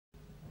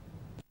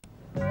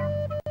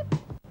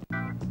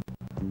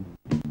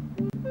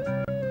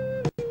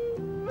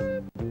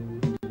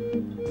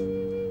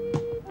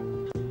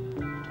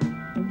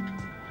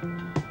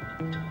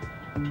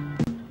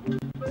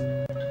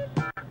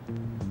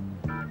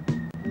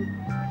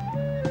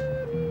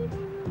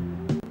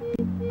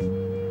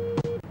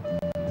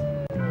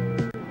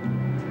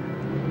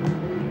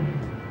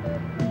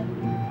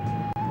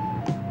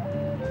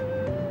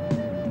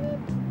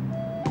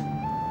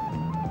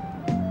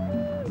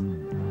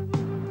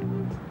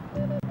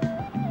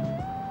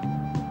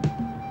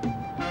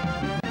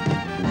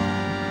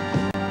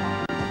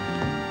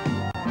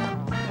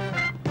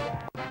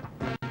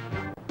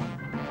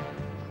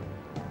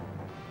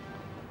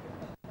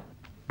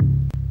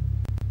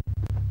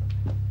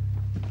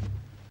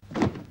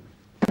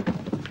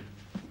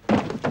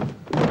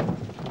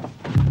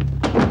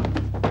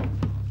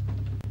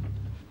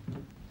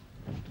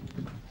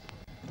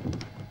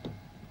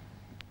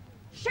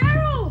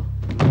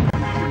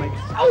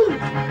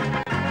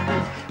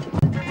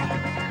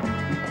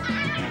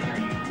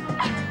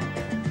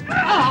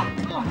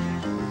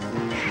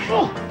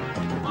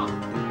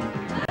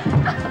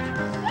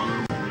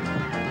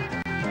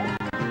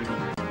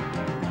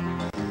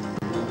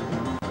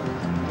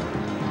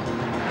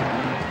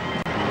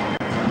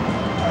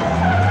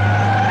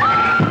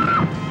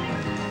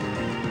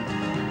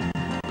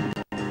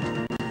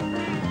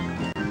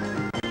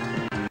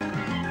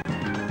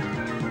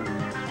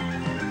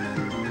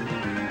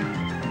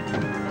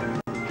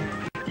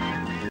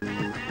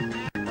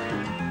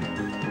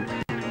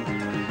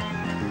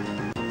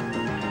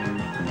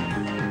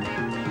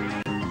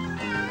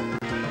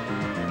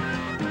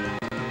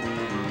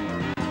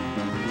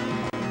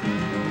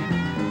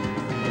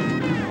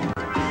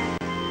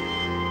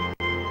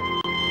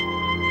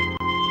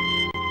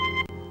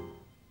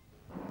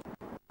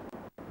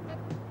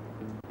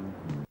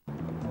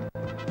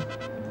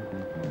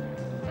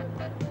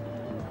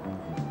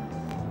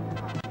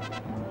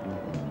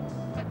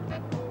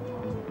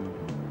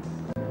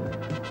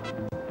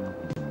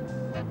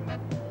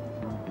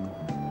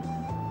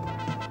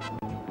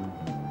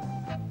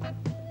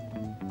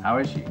How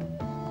is she?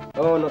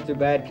 Oh, not too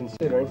bad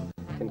considering.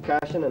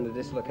 Concussion and a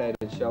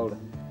dislocated shoulder.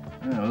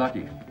 Oh,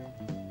 lucky.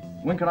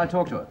 When can I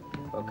talk to her?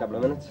 For a couple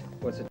of minutes.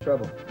 What's the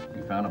trouble?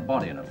 We found a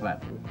body in a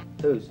flat.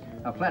 Whose?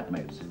 Her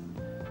flatmates.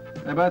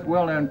 They're both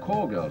well-known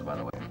call girls, by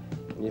the way.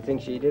 You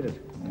think she did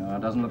it? No,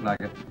 it doesn't look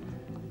like it.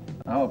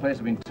 The whole place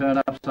has been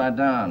turned upside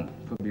down.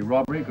 Could be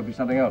robbery, could be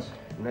something else.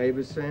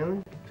 Neighbors,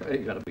 family? You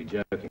gotta be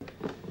joking.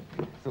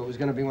 Thought it was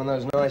going to be one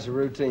of those nice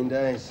routine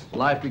days.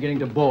 Life beginning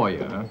to bore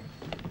you, huh?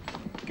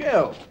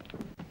 Gil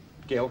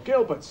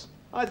Gilberts.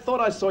 I thought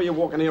I saw you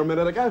walking here a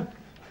minute ago.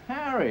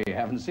 Harry,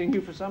 haven't seen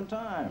you for some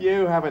time.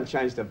 You haven't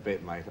changed a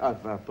bit, mate.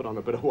 I've put on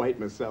a bit of weight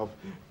myself.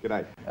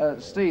 G'day.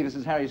 Steve, this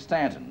is Harry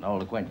Stanton, an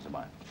old acquaintance of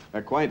mine.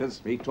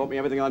 Acquaintance? He taught me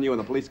everything I knew in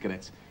the police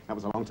cadets. That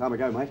was a long time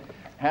ago, mate.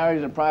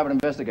 Harry's a private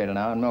investigator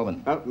now in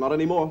Melbourne. Oh, not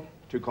anymore.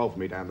 Too cold for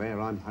me down there.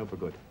 I'm home for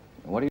good.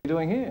 What are you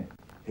doing here?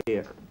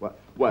 Here? Well,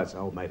 it's an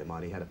old mate of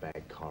mine. He had a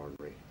bad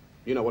coronary.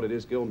 You know what it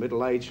is, Gil.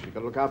 Middle age. You've got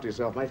to look after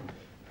yourself, mate.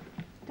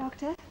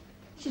 Doctor,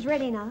 she's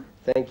ready now.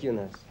 Thank you,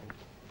 nurse.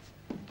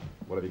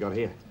 What have you got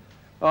here?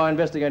 Oh,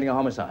 investigating a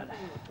homicide.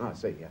 Oh, I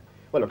see, yeah.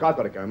 Well, look, I've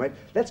got to go, mate.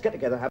 Let's get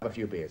together, have a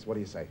few beers. What do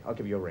you say? I'll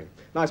give you a ring.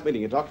 Nice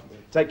meeting you, Doc.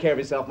 Take care of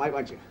yourself, mate,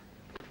 won't you?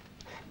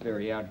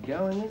 Very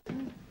outgoing.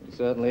 He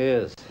certainly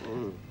is.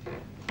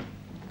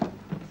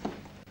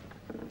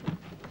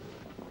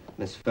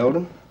 Miss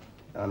Felden,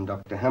 I'm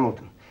Dr.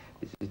 Hamilton.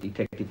 This is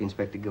Detective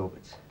Inspector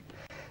Gilberts.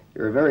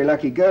 You're a very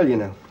lucky girl, you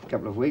know. A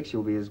couple of weeks,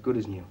 you'll be as good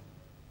as new.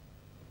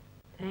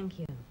 Thank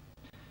you.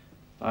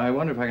 I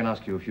wonder if I can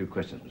ask you a few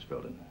questions, Miss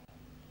Felden.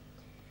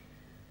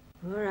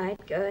 All right,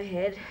 go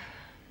ahead.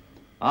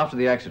 After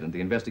the accident,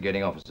 the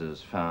investigating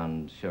officers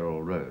found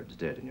Cheryl Rhodes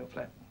dead in your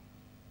flat.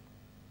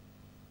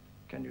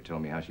 Can you tell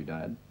me how she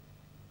died?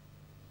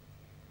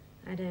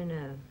 I don't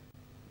know.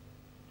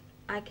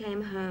 I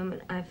came home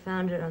and I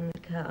found her on the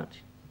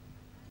couch.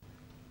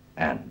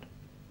 And?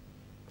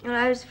 Well,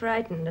 I was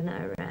frightened and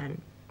I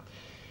ran.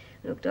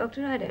 Look,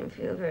 Doctor, I don't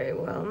feel very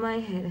well. My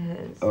head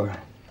hurts. All right.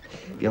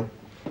 Gil,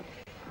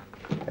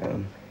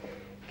 can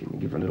you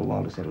give her a little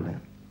while to settle down?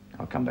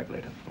 I'll come back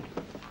later.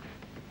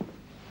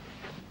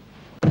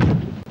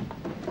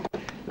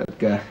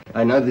 Look,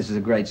 I know this is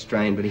a great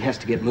strain, but he has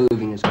to get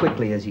moving as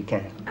quickly as he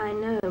can. I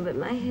know, but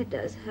my head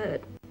does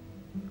hurt.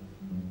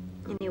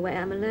 Anyway,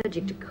 I'm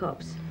allergic to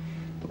cops.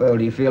 Well,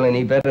 do you feel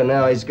any better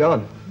now he's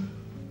gone?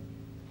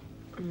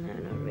 No,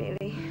 not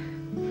really.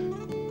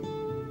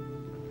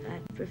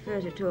 I'd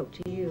prefer to talk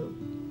to you.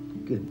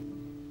 Good.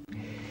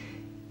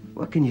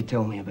 What can you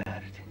tell me about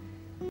it?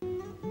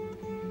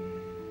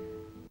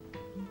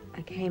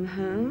 I came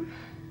home.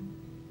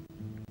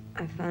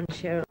 I found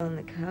Cheryl on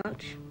the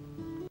couch.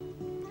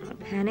 I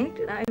panicked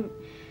and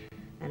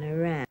I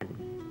ran.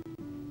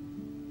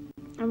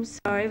 I'm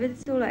sorry, but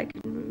it's all I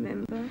can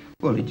remember.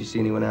 Well, did you see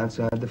anyone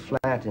outside the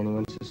flat?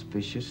 Anyone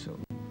suspicious? Or...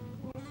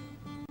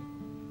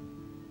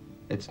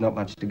 It's not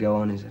much to go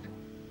on, is it?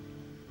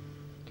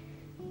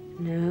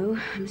 No,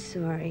 I'm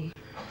sorry.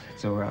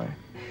 That's all right.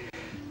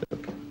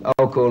 Look,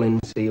 I'll call in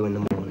and see you in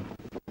the morning.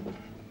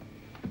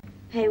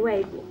 Hey,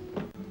 wait.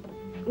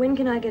 When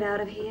can I get out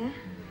of here?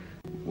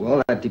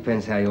 Well, that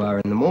depends how you are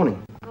in the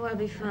morning. Oh, I'll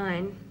be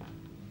fine.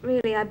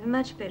 Really, I'd be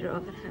much better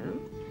off at home.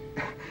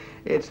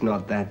 It's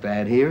not that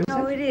bad here, is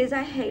Oh, it? it is.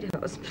 I hate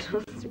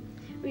hospitals.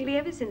 Really,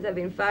 ever since I've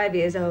been 5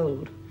 years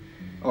old.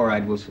 All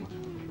right, we'll see.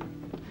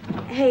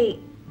 Hey,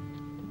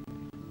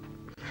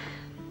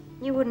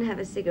 you wouldn't have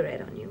a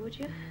cigarette on you, would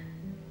you?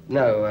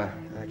 No,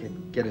 I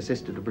could get a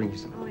sister to bring you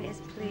some. Oh,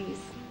 yes, please.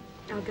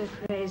 I'll go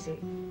crazy.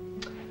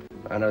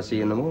 And I'll see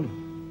you in the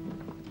morning.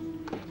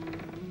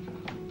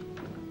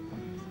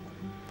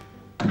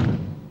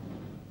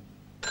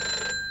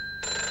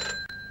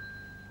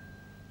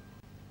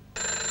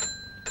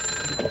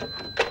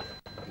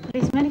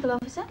 Police medical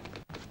officer?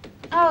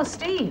 Oh,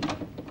 Steve.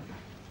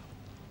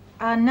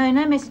 No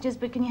messages,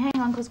 but can you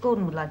hang on, because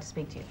Gordon would like to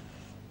speak to you.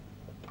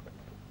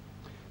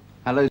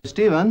 Hello,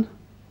 Stephen.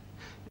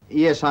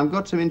 Yes, I've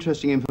got some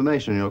interesting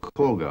information on your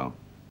call girl.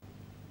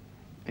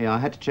 Yeah, I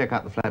had to check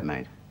out the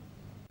flatmate.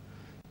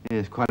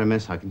 Yes, quite a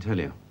mess, I can tell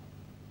you.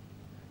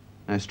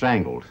 No,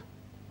 strangled.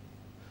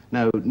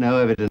 No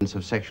evidence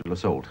of sexual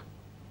assault.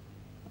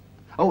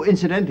 Oh,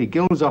 incidentally,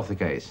 Gil's off the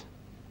case.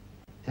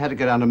 He had to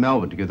go down to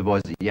Melbourne to give the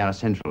boys at Yarra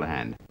Central a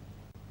hand.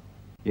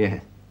 Yeah.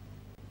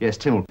 Yes,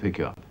 Tim will pick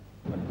you up.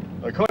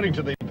 According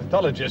to the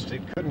pathologist,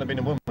 it couldn't have been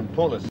a woman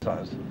Paula's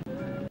size.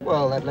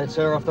 Well, that lets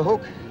her off the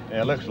hook.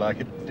 Yeah, looks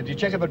like it. Did you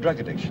check up her drug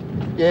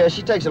addiction? Yeah,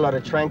 she takes a lot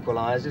of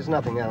tranquilizers,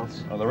 nothing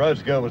else. Well, the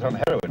Rhodes girl was on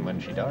heroin when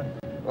she died.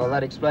 Well,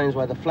 that explains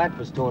why the flat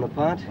was torn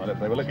apart. Well, if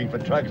they were looking for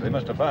drugs, they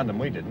must have found them.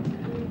 We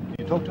didn't.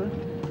 You talk to her?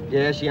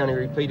 Yeah, she only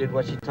repeated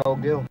what she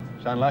told Gil.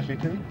 Sound likely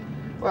to you?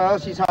 Well,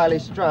 she's highly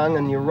strung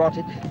and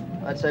neurotic.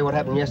 I'd say what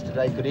happened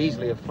yesterday could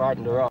easily have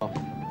frightened her off.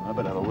 I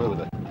better have a word with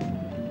her.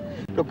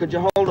 Look, could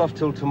you hold off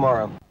till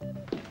tomorrow?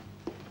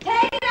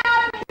 Take it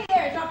out of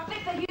here! It's not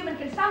fit for human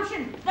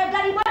consumption. No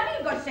bloody wonder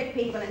you've got sick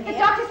people in here. The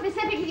doctor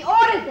specifically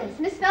ordered this.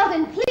 Miss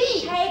Felden,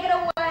 please. Take it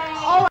away.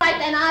 All right,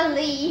 then I'll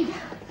leave.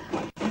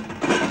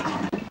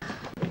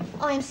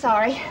 I'm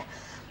sorry.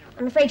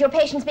 I'm afraid your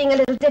patient's being a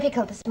little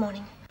difficult this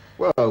morning.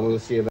 Well, we'll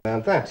see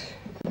about that.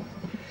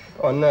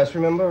 Oh, nurse,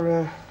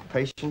 remember,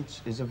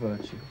 patience is a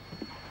virtue.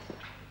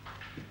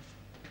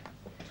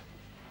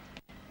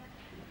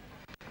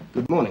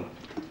 Good morning.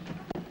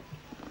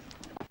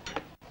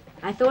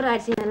 I thought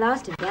I'd seen the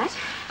last of that.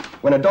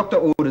 When a doctor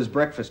orders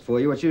breakfast for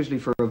you, it's usually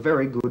for a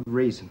very good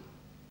reason.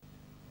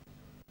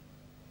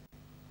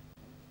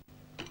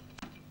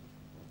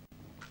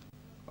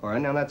 All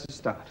right, now that's a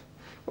start.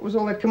 What was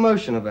all that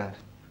commotion about?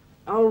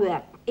 Oh,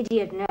 that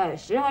idiot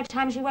nurse. You know what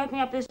time she woke me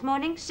up this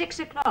morning? 6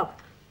 o'clock.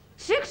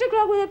 6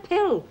 o'clock with a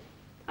pill.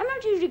 I'm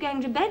not usually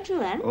going to bed till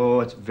then. Oh,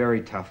 it's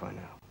very tough, I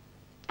know.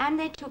 And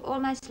they took all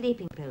my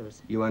sleeping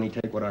pills. You only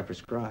take what I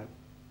prescribe.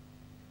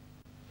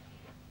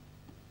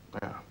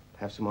 Now,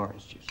 have some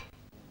orange juice.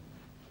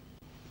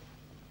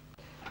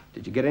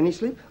 Did you get any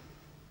sleep?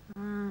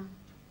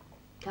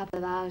 Couple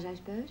of hours, I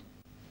suppose.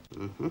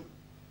 Mm-hmm.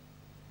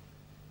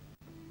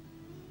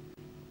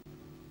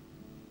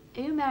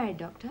 Are you married,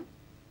 Doctor?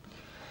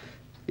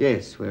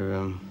 Yes,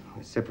 we're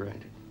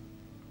separated.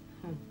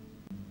 Oh.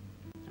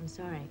 I'm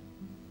sorry.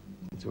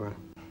 It's all right.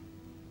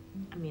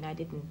 I mean, I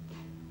didn't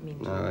mean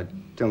to. Now,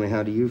 tell me,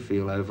 how do you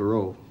feel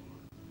overall?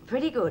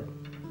 Pretty good.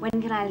 When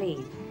can I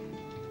leave?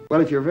 Well,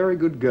 if you're a very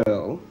good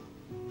girl,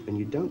 and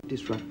you don't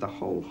disrupt the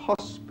whole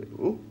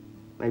hospital,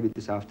 maybe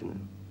this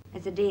afternoon.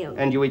 It's a deal.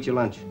 And you eat your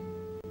lunch.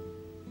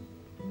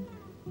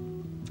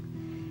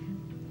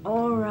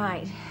 All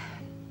right.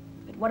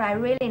 But what I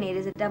really need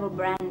is a double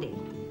brandy.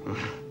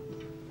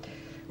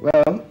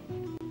 Well...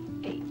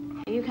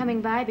 Are you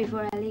coming by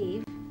before I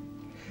leave?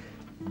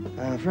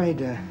 I'm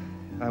afraid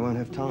I won't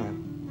have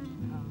time.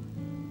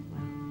 Oh,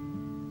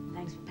 well,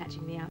 thanks for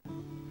patching me up.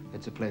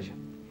 It's a pleasure.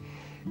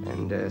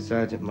 And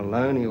Sergeant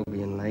Maloney will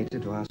be in later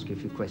to ask you a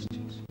few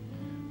questions.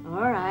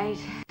 All right.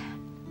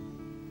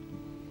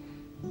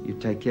 You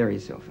take care of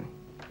yourself, eh?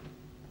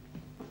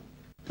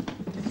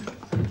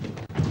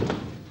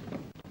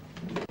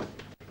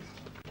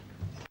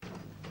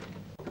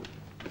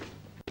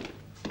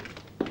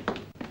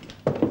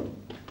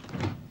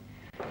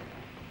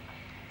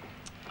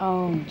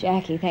 Oh,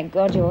 Jackie, thank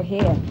God you're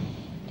here.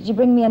 Did you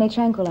bring me any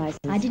tranquilizers?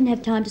 I didn't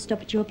have time to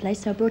stop at your place,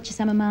 so I brought you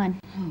some of mine.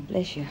 Oh,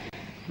 bless you.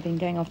 I've been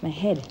going off my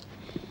head.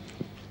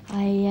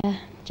 I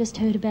just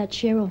heard about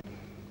Cheryl.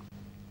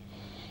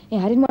 Yeah,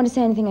 I didn't want to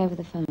say anything over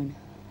the phone.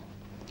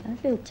 I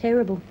feel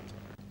terrible.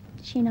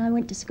 She and I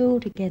went to school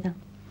together.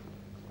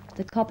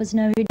 The coppers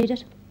know who did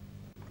it?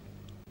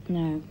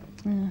 No.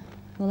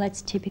 Well,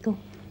 that's typical.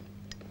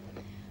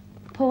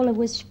 Paula,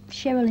 was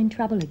Cheryl in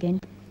trouble again?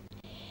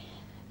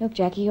 Look,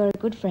 Jackie, you're a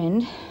good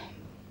friend,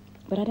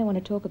 but I don't want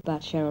to talk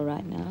about Cheryl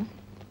right now.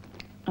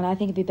 And I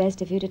think it'd be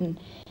best if you didn't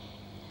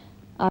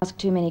ask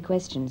too many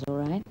questions, all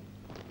right?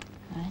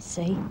 I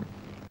see.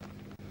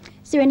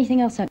 Is there anything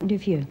else I can do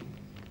for you?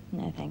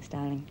 No, thanks,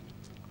 darling.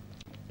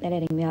 They're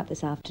letting me out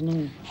this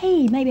afternoon.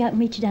 Hey, maybe I can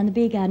meet you down the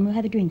beer garden. We'll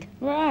have a drink.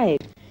 Right.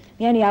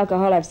 The only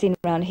alcohol I've seen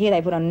around here,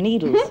 they put on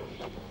needles.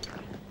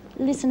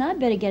 Listen, I'd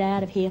better get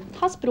out of here.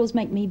 Hospitals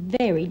make me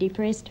very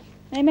depressed.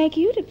 They make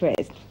you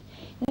depressed.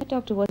 If that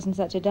doctor wasn't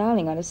such a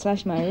darling, I'd have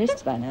slashed my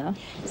wrists by now.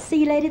 See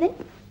you later, then.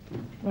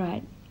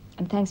 Right.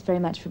 And thanks very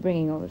much for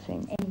bringing all the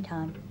things.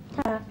 Anytime.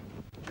 Ta-ra.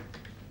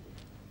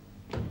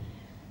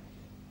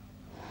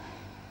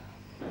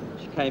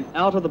 She came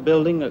out of the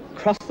building,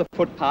 across the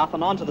footpath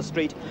and onto the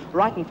street,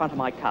 right in front of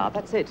my car.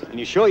 That's it. And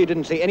you're sure you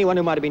didn't see anyone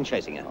who might have been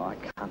chasing her? Oh, I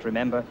can't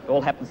remember. It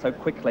all happened so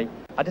quickly.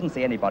 I didn't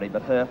see anybody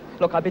but her.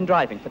 Look, I've been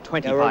driving for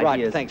 25 right.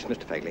 years. Thanks,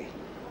 Mr. Fagley.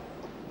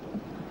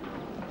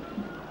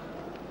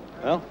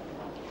 Well?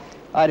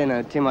 I don't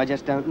know, Tim. I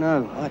just don't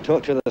know. I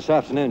talked to her this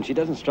afternoon. She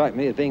doesn't strike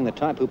me as being the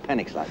type who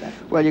panics like that.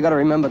 Well, you got to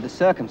remember the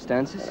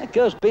circumstances. That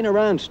girl's been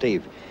around,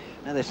 Steve.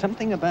 Now, there's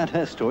something about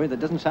her story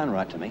that doesn't sound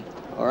right to me.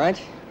 All right.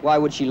 Why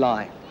would she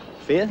lie?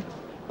 Fear?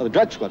 Well, the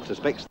drug squad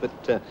suspects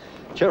that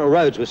Cheryl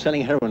Rhodes was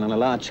selling heroin on a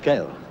large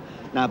scale.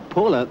 Now,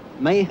 Paula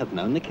may have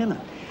known the killer.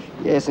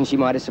 Yes, and she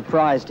might have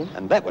surprised him.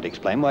 And that would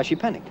explain why she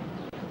panicked.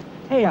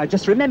 Hey, I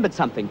just remembered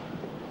something.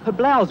 Her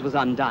blouse was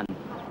undone.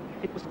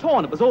 It was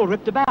torn. It was all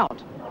ripped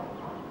about.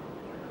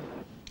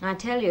 I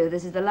tell you,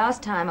 this is the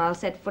last time I'll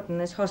set foot in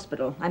this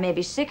hospital. I may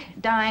be sick,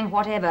 dying,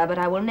 whatever, but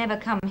I will never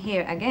come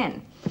here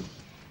again.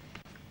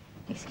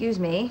 Excuse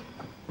me.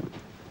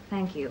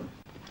 Thank you.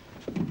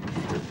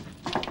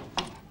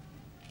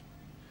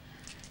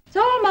 It's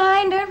all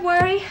mine, don't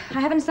worry. I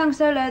haven't sunk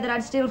so low that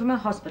I'd steal from a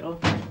hospital.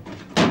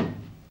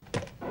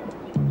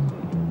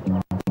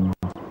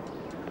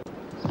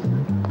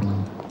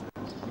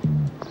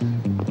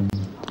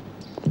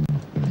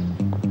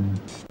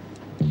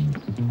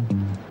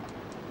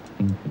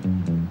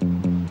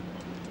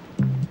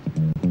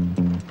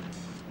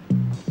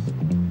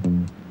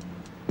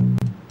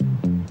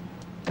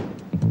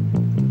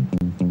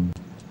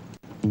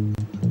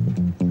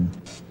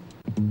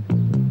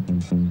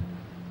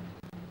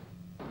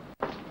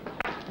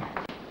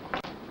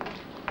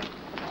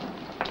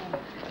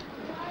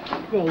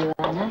 There you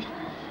are, Nat.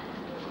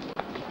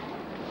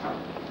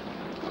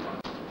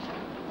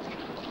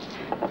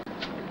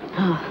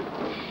 Oh,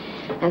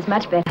 That's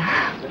much better.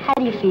 How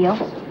do you feel?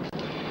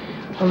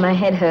 Well, my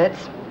head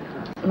hurts.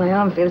 My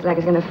arm feels like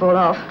it's going to fall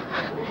off.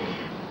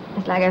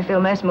 It's like I feel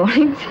most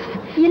mornings.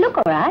 You look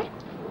all right.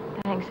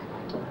 Thanks.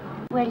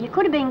 Well, you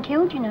could have been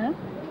killed, you know.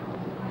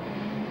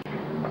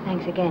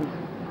 Thanks again.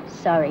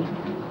 Sorry.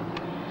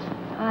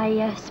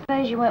 I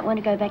suppose you won't want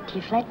to go back to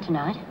your flat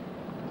tonight.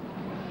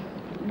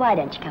 Why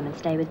don't you come and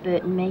stay with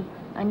Bert and me?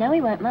 I know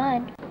he won't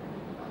mind.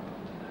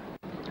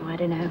 Oh, I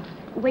don't know.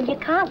 Well, you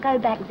can't go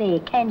back there,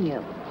 can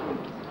you?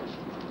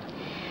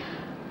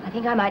 I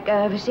think I might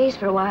go overseas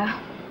for a while.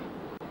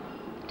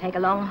 Take a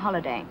long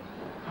holiday.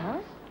 Huh?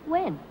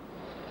 When?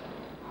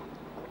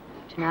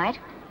 Tonight.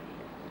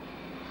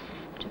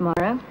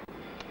 Tomorrow.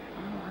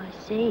 Oh,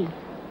 I see.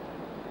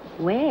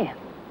 Where?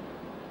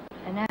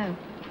 I know.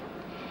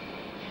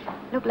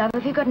 Look, love,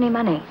 have you got any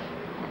money?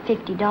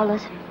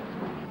 $50.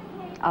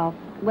 Oh,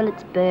 well,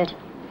 it's Bert.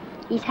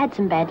 He's had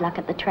some bad luck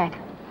at the track.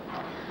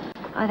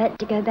 I've had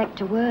to go back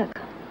to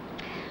work.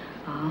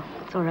 Oh,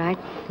 it's all right.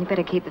 You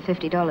better keep the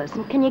 $50.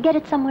 Well, can you get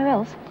it somewhere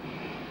else?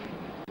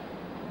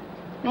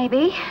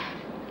 Maybe.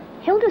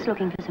 Hilda's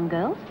looking for some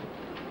girls.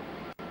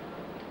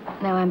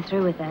 No, I'm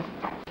through with that.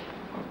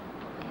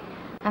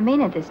 I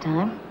mean it this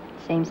time.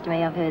 Seems to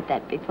me I've heard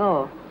that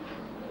before.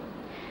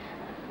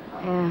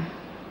 Yeah.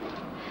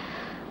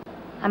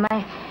 I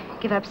might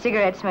give up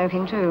cigarette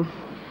smoking, too.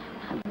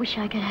 I wish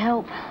I could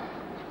help.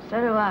 So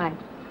do I.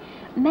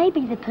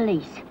 Maybe the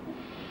police.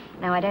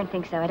 No, I don't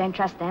think so. I don't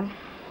trust them.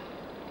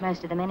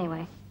 Most of them,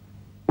 anyway.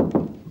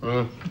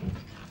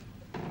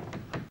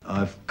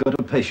 I've got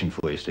a patient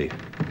for you, Steve.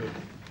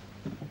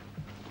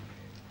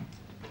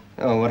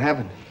 Oh, what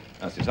happened?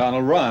 That's this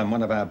Arnold Ryan,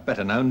 one of our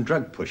better-known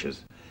drug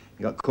pushers.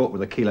 He got caught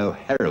with a kilo of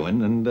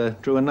heroin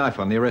and drew a knife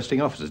on the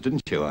arresting officers,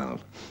 didn't you,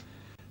 Arnold?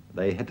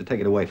 They had to take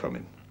it away from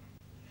him.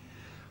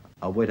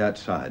 I'll wait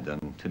outside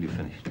until you've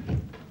finished.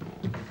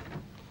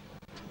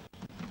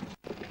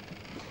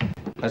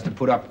 Must have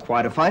put up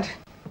quite a fight.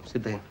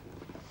 Sit there.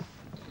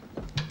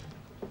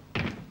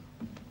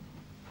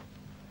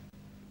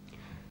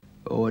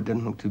 Oh, it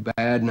doesn't look too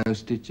bad. No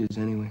stitches,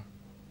 anyway.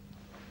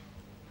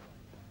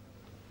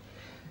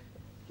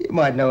 You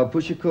might know a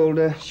pusher called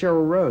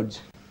Cheryl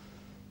Rhodes.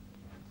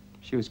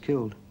 She was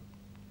killed.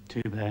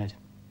 Too bad.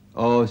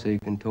 Oh, so you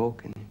can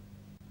talk, can you?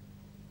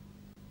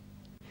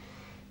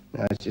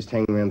 No, it's just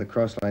hanging around the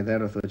cross like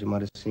that. I thought you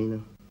might have seen her.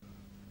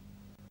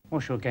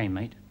 What's your game,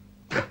 mate?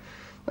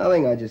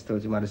 Nothing. I just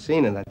thought you might have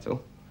seen her, that's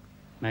all.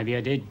 Maybe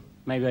I did.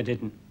 Maybe I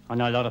didn't. I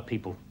know a lot of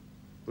people.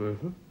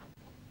 Mm-hmm.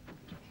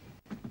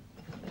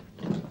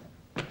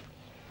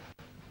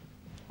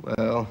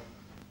 Well,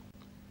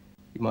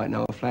 you might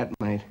know a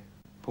flatmate,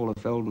 Paula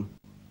Felden.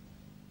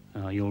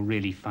 Oh, you're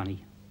really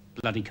funny.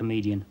 Bloody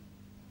comedian.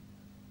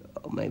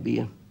 Oh, maybe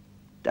you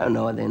don't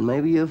know her then.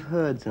 Maybe you've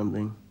heard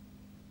something.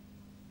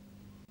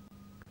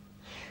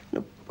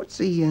 Look, what's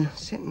the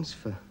sentence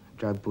for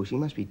drug pushing?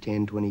 Must be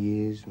 10, 20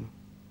 years.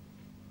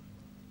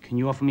 Can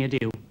you offer me a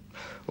deal?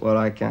 Well,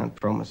 I can't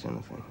promise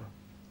anything.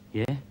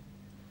 Yeah?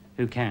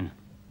 Who can?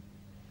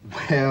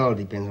 Well,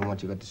 depends on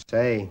what you got to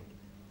say.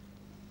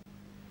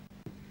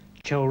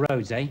 Cheryl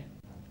Rhodes, eh?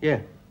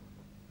 Yeah.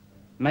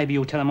 Maybe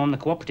you'll tell him I'm the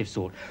cooperative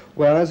sort.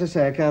 Well, as I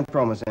say, I can't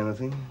promise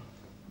anything.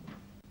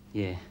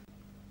 Yeah.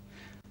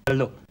 Well,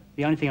 look,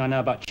 the only thing I know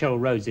about Cheryl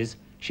Rhodes is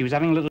she was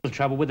having a little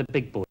trouble with the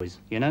big boys,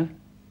 you know?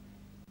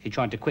 She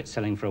tried to quit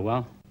selling for a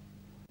while,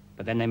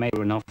 but then they made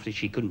her an offer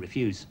she couldn't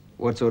refuse.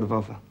 What sort of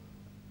offer?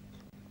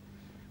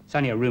 It's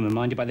only a rumour,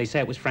 mind you, but they say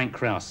it was Frank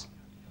Krause.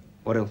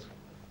 What else?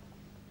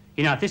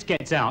 You know, if this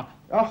gets out...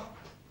 Oh,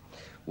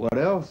 what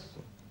else?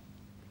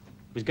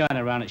 It was going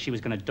around that she was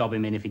going to dob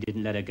him in if he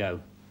didn't let her go.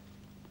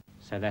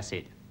 So that's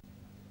it.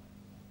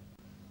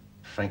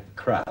 Frank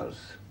Krause.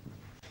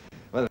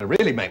 Well, it'd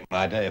really make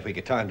my day if we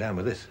could tie him down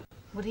with this.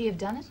 Would he have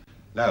done it?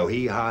 No,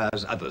 he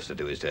hires others to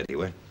do his dirty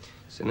work.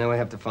 So now we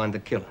have to find the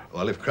killer.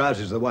 Well, if Krause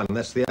is the one,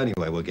 that's the only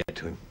way we'll get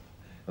to him.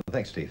 Well,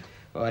 thanks, Steve.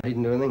 Oh, I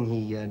didn't do anything.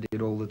 He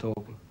did all the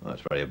talking. Well,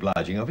 that's very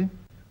obliging of him.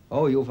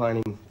 Oh, you'll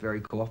find him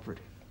very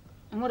cooperative.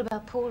 And what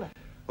about Paula?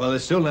 Well,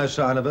 there's still no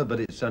sign of her, but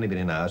it's only been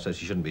an hour, so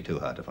she shouldn't be too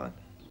hard to find.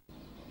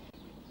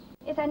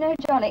 Yes, I know,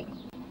 Johnny.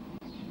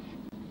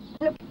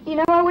 Look, you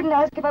know I wouldn't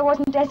ask if I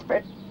wasn't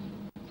desperate.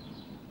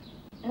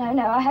 No,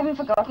 I haven't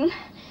forgotten.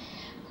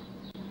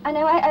 I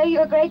know I owe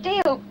you a great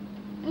deal.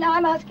 Now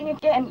I'm asking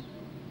again.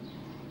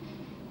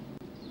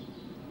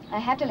 I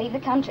have to leave the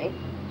country.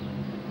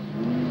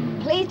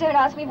 Please don't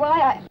ask me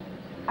why.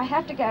 I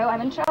have to go.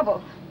 I'm in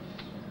trouble.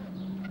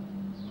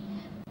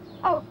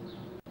 Oh,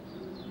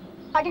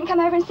 I can come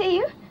over and see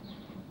you?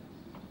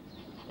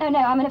 No,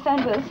 I'm in a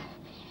phone booth.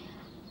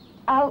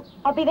 I'll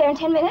be there in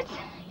 10 minutes.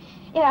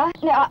 Yeah,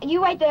 no,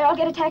 you wait there. I'll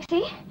get a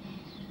taxi.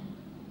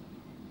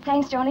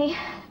 Thanks, Johnny.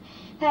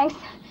 Thanks.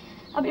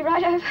 I'll be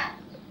right over.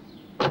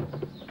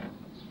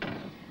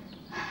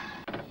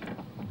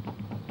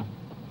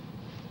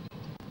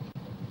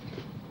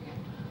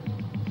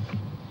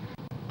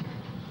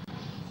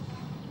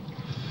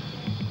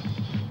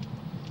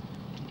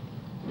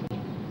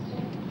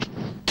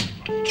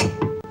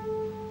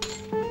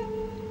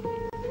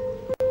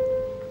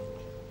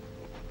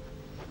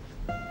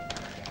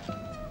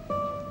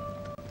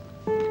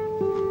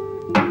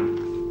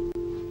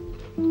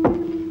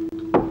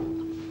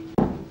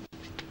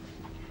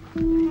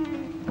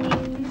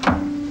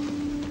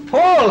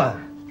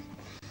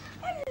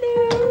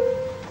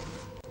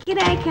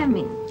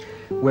 coming.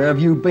 Where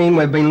have you been?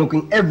 We've been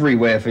looking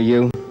everywhere for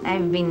you.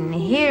 I've been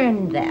here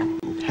and there.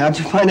 How'd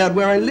you find out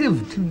where I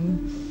lived?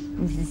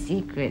 It's a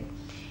secret.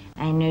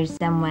 I know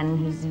someone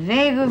who's a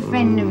very good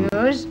friend of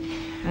yours,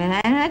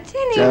 but I'm not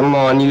telling you. Come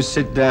on, you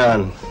sit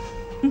down.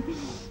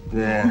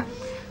 There.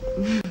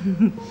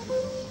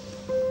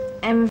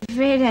 I'm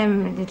afraid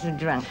I'm a little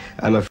drunk.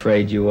 I'm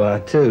afraid you are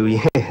too,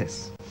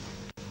 yes.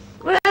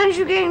 Well, aren't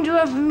you going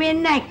to offer me a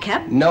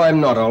nightcap? No, I'm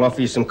not. I'll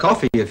offer you some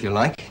coffee if you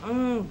like.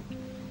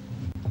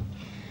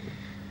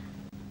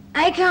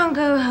 I can't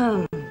go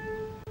home.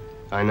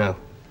 I know.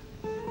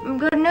 I've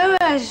got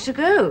nowhere else to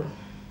go.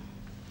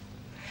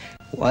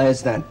 Why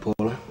is that,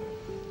 Paula?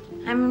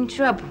 I'm in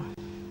trouble.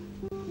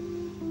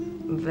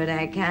 But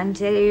I can't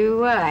tell you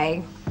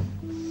why.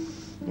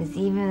 Because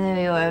even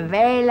though you're a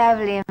very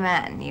lovely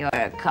man, you're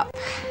a cop.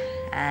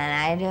 And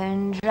I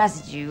don't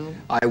trust you.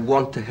 I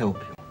want to help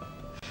you.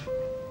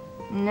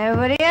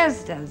 Nobody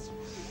else does.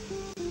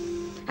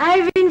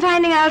 I've been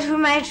finding out who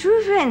my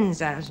true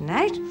friends are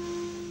tonight.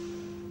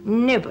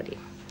 Nobody.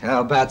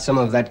 How about some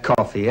of that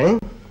coffee, eh?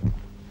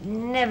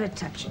 Never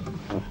touch it.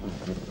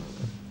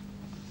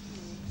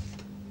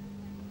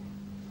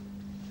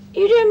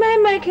 You don't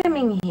mind my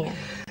coming here?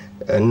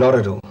 Not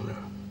at all, no.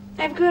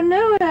 I've got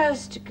nowhere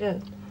else to go.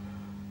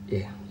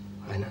 Yeah,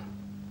 I know.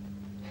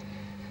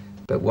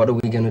 But what are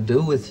we going to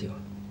do with you?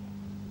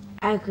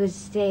 I could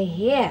stay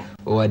here.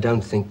 Oh, I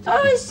don't think...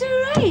 Oh, it's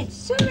all right.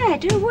 It's all right.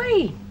 Don't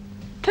worry.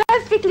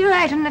 Perfectly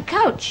right on the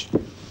couch.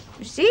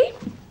 You see?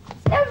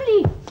 It's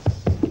lovely.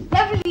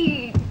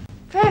 Lovely.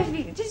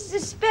 Perfect. This is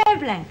a spare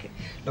blanket.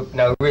 Look,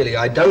 no, really,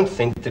 I don't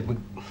think that we...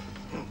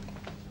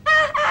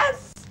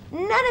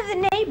 None of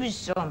the neighbors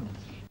saw me.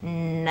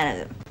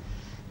 None of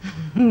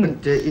them.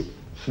 But,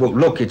 well,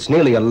 look, it's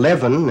nearly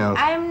 11 now.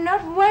 I'm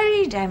not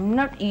worried. I'm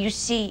not... You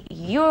see,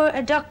 you're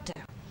a doctor.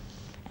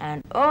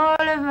 And all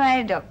of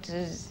my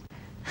doctors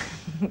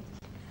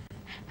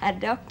are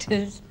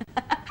doctors.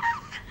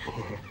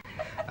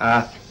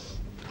 I'll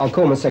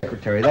call my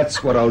secretary.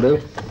 That's what I'll do.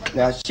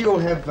 Now, she'll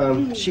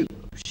have, she...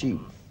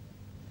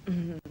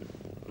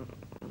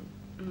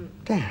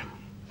 Damn.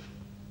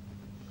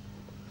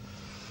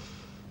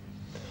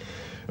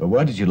 Well,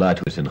 why did you lie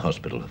to us in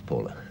hospital,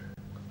 Paula?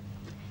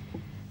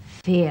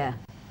 Fear.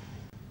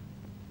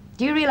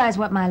 Do you realize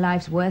what my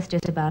life's worth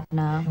just about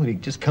now? Well, you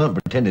just can't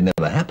pretend it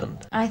never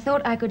happened. I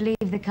thought I could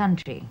leave the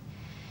country,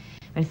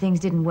 but things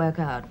didn't work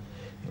out.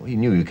 We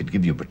knew you could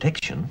give you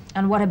protection.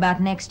 And what about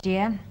next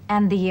year?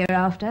 And the year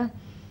after?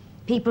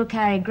 People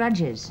carry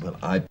grudges. Well,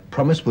 I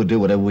promise we'll do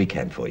whatever we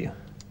can for you.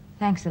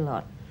 Thanks a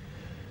lot.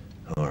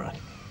 All right.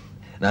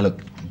 Now,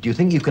 look, do you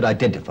think you could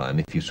identify him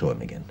if you saw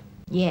him again?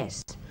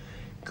 Yes.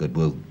 Good.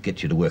 We'll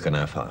get you to work on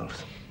our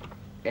files.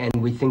 And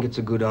we think it's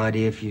a good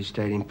idea if you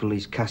stayed in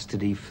police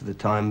custody for the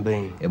time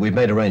being. Yeah, we've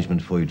made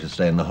arrangements for you to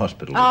stay in the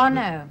hospital. Oh,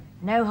 no.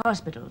 No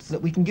hospitals.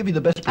 Look, we can give you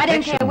the best protection. I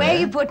don't care where there.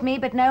 you put me,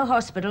 but no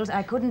hospitals.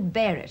 I couldn't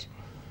bear it.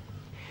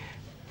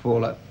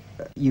 Paula,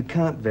 you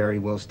can't very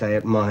well stay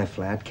at my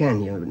flat,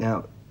 can you?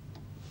 Now,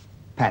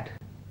 Pat,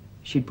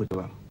 she'd put you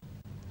up.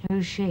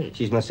 Who's she?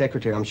 She's my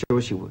secretary. I'm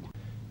sure she would.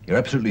 You're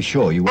absolutely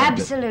sure you won't...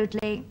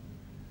 Absolutely.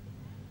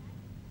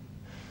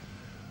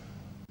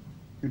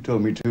 You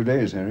told me 2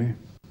 days, Harry.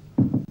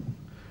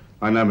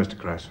 I know, Mr.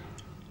 Crass.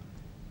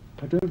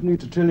 I don't need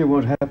to tell you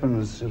what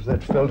happens if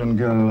that Felton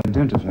girl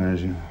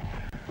identifies you.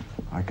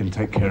 I can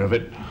take care of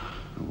it.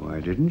 Why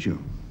didn't you?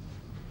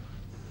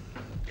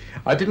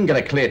 I didn't get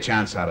a clear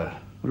chance at her.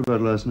 What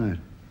about last night?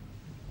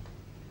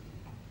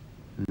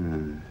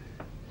 You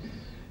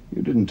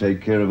didn't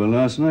take care of her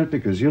last night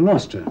because you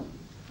lost her,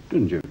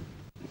 didn't you?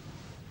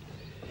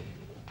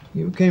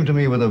 You came to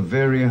me with a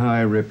very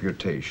high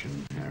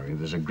reputation, Harry.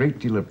 There's a great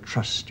deal of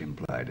trust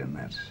implied in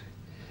that.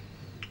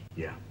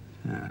 Yeah.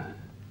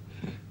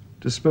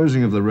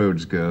 Disposing of the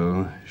Rhodes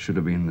girl should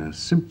have been a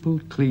simple,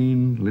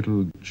 clean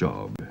little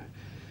job.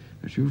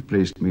 But you've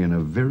placed me in a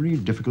very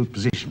difficult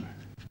position.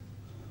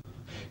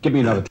 Give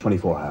me another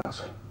 24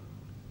 hours.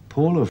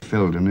 Paula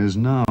Felton is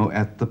now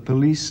at the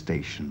police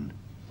station.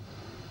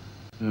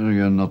 Oh,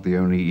 you're not the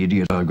only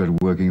idiot I've got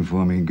working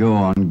for me. Go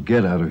on,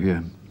 get out of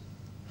here.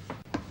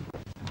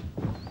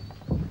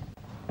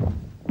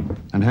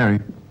 And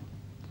Harry,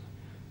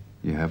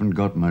 you haven't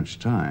got much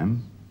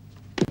time.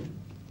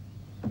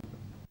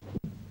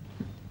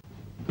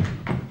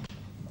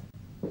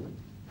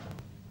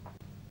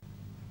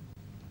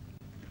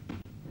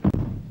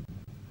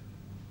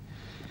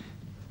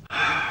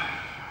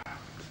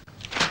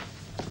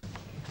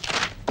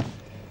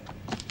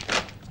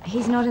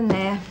 He's not in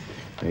there.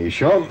 Are you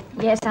sure?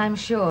 Yes, I'm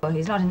sure.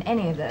 He's not in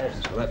any of those.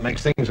 Well, that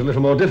makes things a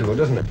little more difficult,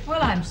 doesn't it?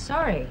 Well, I'm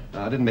sorry.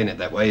 No, I didn't mean it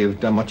that way. You've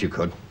done what you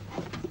could.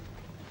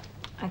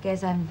 I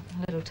guess I'm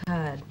a little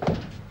tired.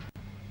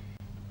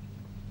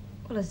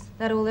 Well, is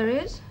that all there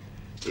is?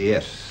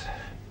 Yes.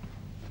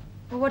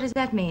 Well, what does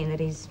that mean? That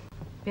he's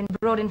been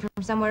brought in from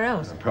somewhere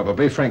else?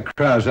 Probably. Frank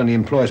Krause only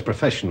employs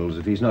professionals.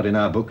 If he's not in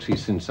our books,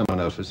 he's in someone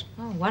else's.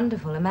 Oh,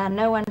 wonderful. A man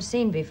no one's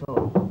seen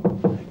before.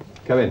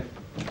 Come in.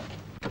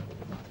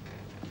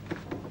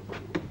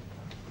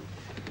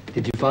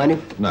 Did you find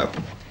him? No.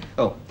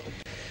 Oh.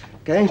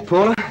 Okay,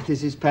 Paula,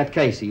 this is Pat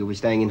Casey. You'll be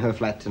staying in her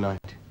flat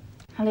tonight.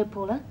 Hello,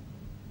 Paula.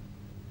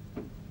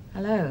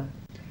 Hello.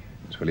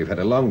 Well, you've had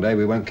a long day.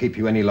 We won't keep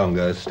you any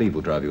longer. Steve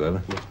will drive you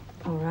over.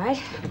 All right.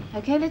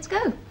 Okay, let's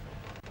go.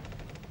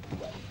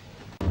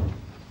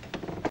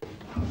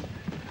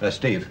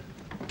 Steve.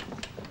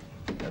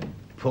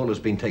 Paula's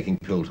been taking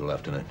pills all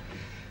afternoon.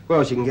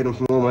 Well, she can get them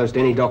from almost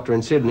any doctor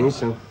in Sydney,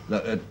 so...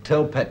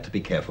 Tell Pat to be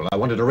careful. I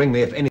want her to ring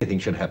me if anything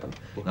should happen.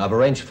 And I've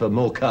arranged for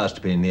more cars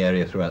to be in the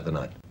area throughout the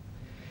night.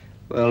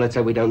 Well, let's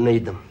hope we don't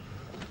need them.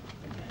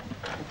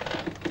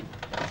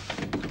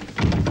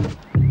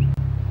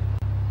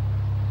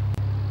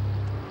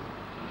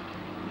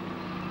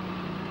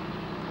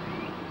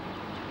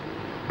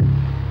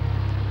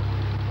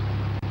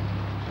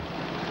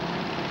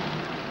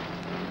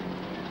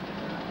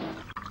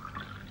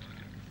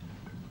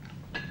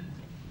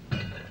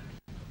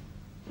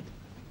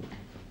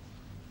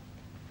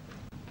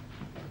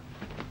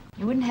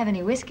 You wouldn't have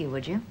any whiskey,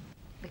 would you?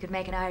 We could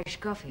make an Irish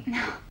coffee.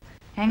 No.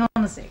 Hang on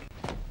a sec.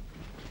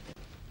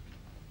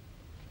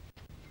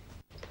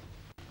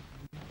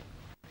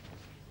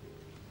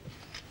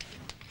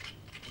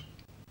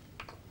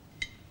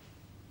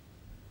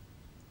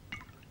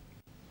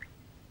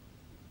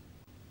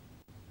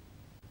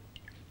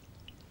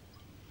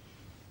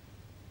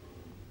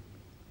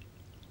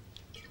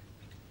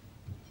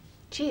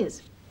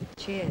 Cheers.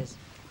 Cheers.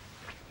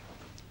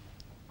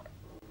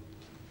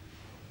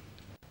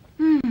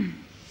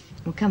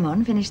 Well, come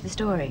on, finish the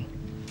story.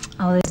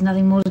 Oh, there's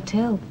nothing more to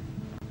tell.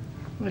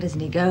 Well, doesn't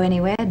he go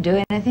anywhere,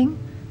 do anything?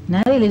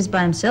 No, he lives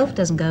by himself,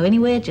 doesn't go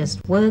anywhere,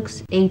 just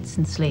works, eats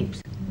and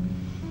sleeps.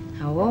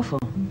 How awful.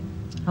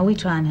 Oh, we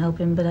try and help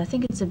him, but I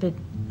think it's a bit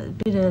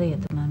early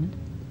at the moment.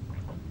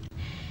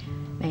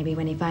 Maybe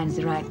when he finds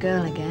the right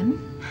girl again.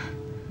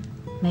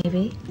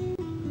 Maybe.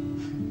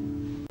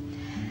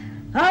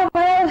 Oh,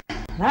 well,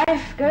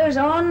 life goes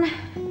on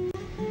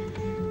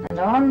and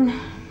on.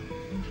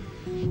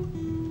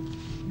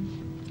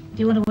 Do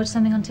you want to watch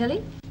something on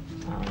telly?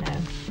 Oh, no.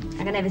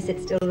 I can never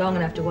sit still long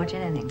enough to watch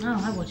anything. Oh,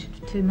 I watch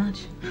it too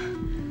much.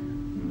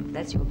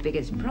 That's your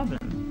biggest problem.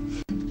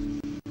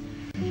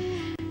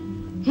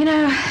 You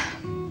know,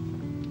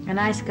 a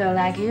nice girl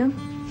like you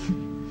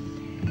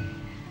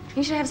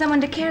should have someone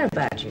to care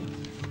about you.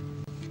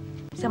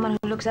 Someone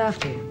who looks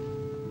after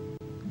you.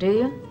 Do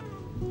you?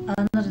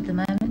 Oh, not at the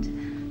moment.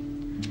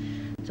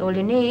 It's all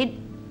you need.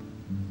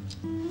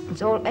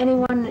 It's all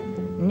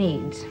anyone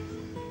needs.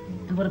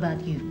 And what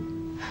about you?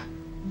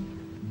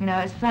 You know,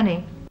 it's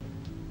funny.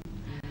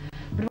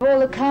 But of all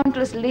the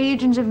countless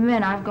legions of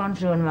men I've gone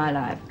through in my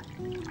life,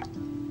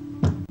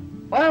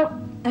 well,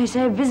 they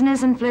say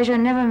business and pleasure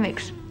never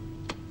mix.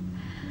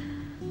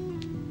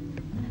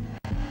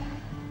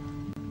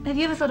 Have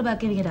you ever thought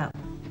about giving it up?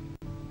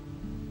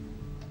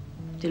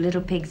 Do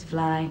little pigs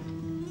fly?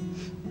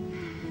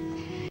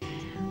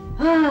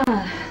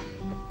 Ah,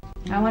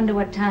 I wonder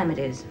what time it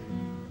is.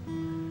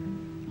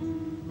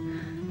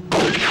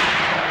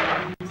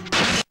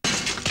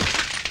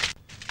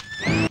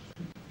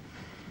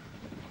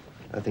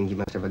 I think you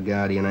must have a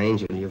guardian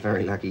angel. You're a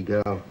very lucky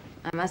girl.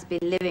 I must be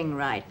living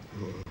right.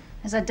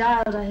 As I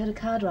dialed, I heard a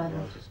car drive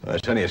off. Well,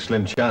 it's only a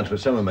slim chance, but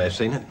someone may have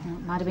seen it. Well,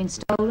 it might have been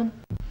stolen.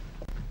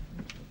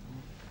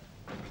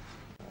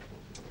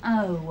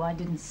 Oh, I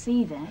didn't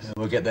see that.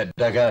 We'll get that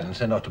dug out and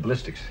send off to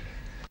ballistics.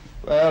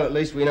 Well, at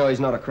least we know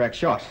he's not a crack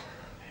shot.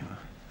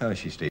 How is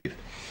she, Steve?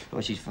 Oh,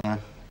 she's fine. A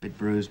bit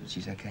bruised, but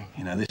she's okay.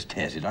 You know, this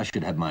tears it. I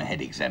should have my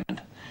head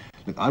examined.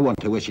 Look, I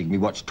want her where she can be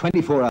watched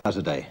 24 hours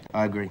a day.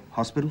 I agree.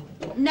 Hospital?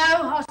 No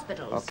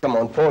hospitals. Oh, come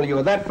on, Paul. You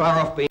were that far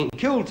off being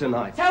killed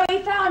tonight. So he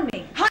found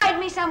me. Hide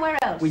me somewhere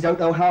else. We don't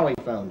know how he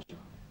found you.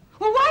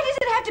 Well, why does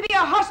it have to be a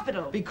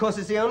hospital? Because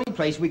it's the only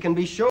place we can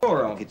be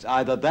sure of. It's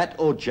either that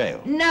or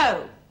jail.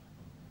 No.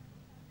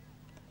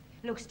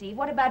 Look, Steve,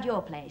 what about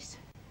your place?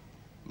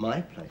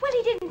 My place? Well,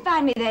 he didn't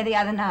find me there the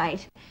other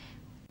night.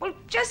 Well,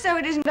 just so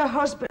it isn't a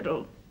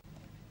hospital.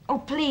 Oh,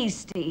 please,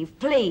 Steve,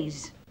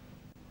 please.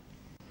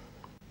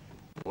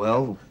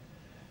 Well...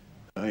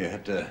 Oh, you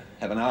had to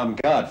have an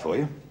armed guard for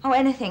you. Oh,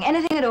 anything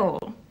at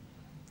all.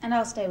 And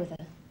I'll stay with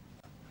her.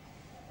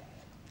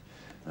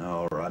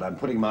 All right, I'm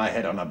putting my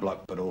head on a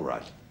block, but all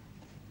right.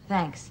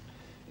 Thanks.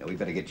 Yeah, we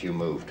better get you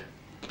moved.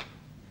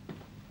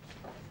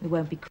 We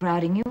won't be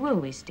crowding you, will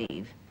we,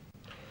 Steve?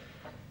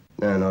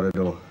 No, not at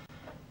all.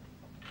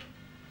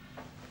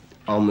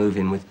 I'll move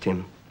in with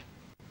Tim.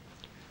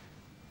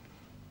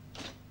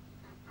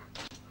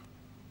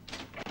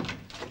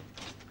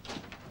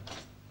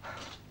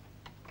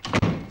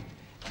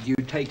 Do you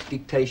take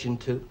dictation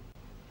too?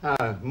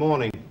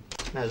 Morning.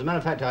 No, as a matter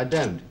of fact, I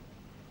don't.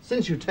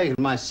 Since you've taken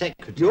my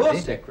secretary... Your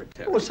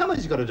secretary? Well,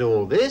 somebody's got to do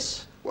all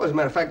this. Well, as a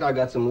matter of fact, I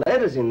got some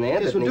letters in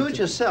there Yes, that well, do need it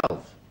to...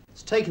 yourself.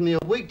 It's taken me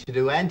a week to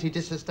do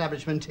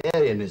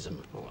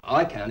anti-disestablishmentarianism. Well,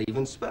 I can't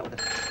even spell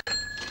it.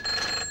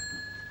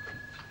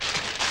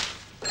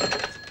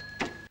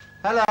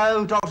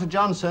 Hello, Dr.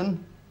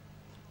 Johnson.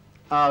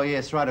 Oh,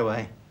 yes, right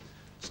away.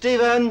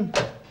 Stephen,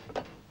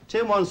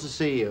 Tim wants to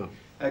see you.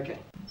 Okay.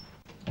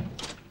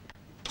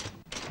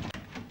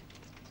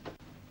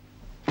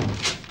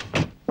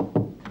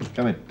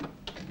 Come in.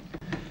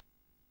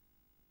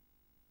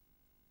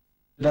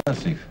 Down,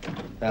 Steve.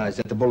 Is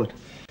that the bullet?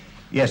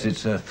 Yes,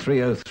 it's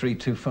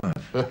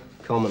 30325.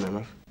 Common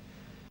enough.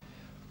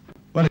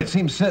 Well, it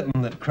seems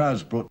certain that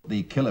Krause brought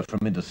the killer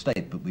from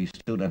interstate, but we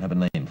still don't have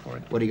a name for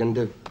it. What are you going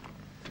to do?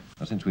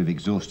 Well, since we've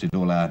exhausted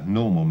all our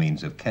normal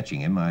means of catching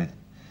him, I think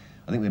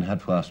we're going to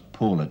have to ask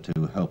Paula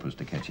to help us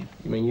to catch him.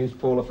 You mean use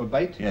Paula for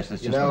bait? Yes,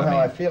 that's you just know what I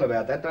how mean. I feel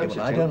about that, don't Yeah, you,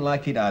 well, I Tim? don't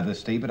like it either,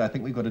 Steve, but I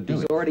think we've got to do it.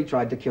 He's already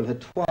tried to kill her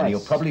twice. And he'll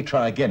probably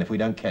try again if we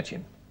don't catch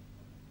him.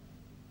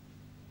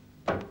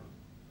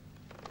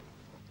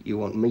 You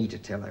want me to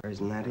tell her,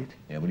 isn't that it?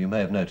 Yeah, well, you may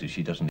have noticed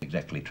she doesn't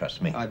exactly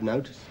trust me. I've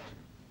noticed.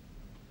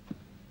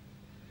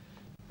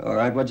 All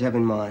right, what do you have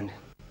in mind?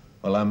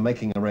 Well, I'm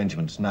making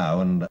arrangements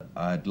now, and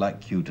I'd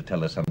like you to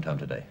tell her sometime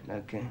today.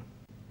 Okay.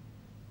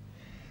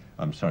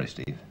 I'm sorry,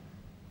 Steve.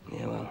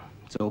 Yeah, well,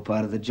 it's all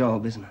part of the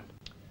job, isn't it?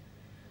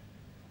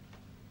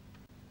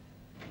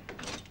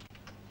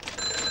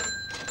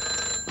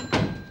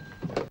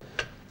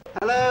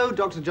 Hello,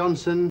 Dr.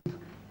 Johnson.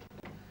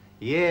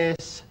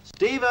 Yes,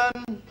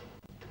 Stephen.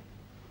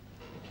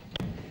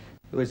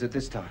 Who is it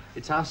this time?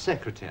 It's our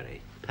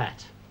secretary,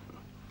 Pat.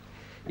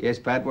 Yes,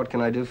 Pat, what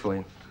can I do for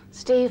you?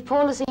 Steve,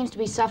 Paula seems to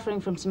be suffering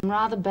from some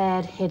rather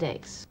bad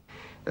headaches.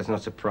 That's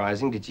not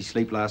surprising. Did she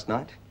sleep last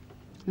night?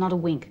 Not a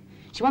wink.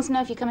 She wants to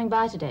know if you're coming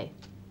by today.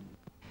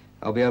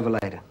 I'll be over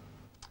later.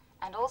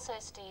 And also,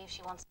 Steve,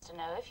 she wants to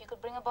know if you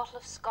could bring a bottle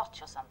of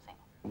scotch or something.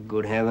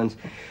 Good heavens.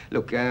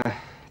 Look,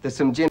 there's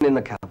some gin in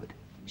the cupboard.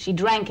 She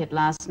drank it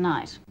last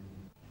night.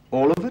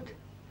 All of it?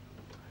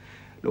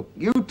 Look,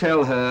 you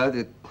tell her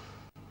that...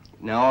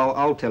 No,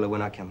 I'll tell her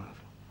when I come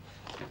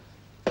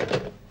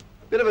over.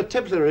 Bit of a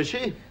tippler, is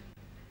she?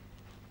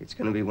 It's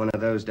going to be one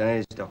of those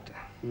days, Doctor.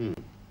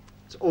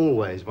 It's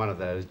always one of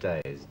those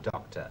days,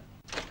 Doctor.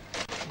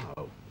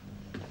 Oh.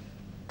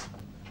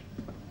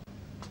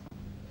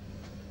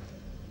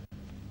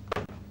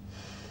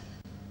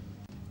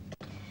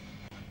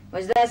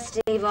 Was that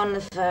Steve on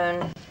the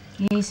phone?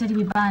 Yeah, he said he'd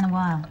be by in a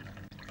while.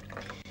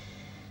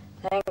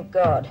 Thank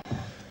God.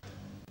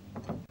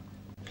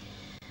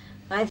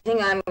 I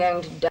think I'm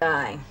going to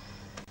die.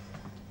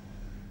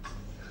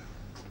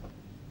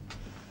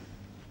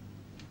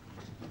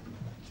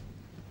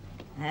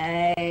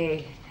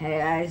 Hey,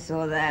 I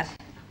saw that.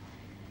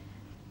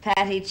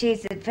 Patty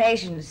cheats at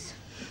patience.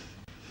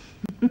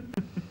 Do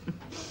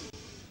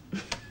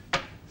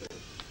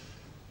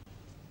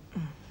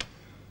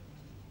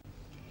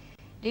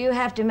you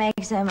have to make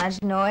so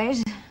much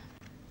noise?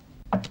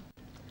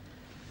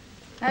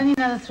 Only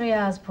another 3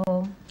 hours,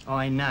 Paul.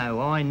 I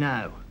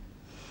know.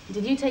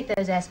 Did you take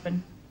those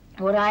aspirin?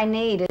 What I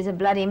need is a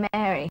Bloody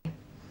Mary.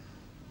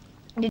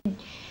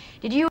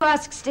 Did you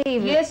ask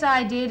Steve? Yes,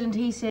 I did, and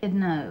he said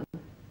no.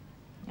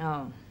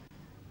 Oh.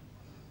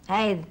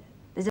 Hey,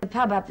 there's a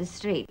pub up the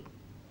street.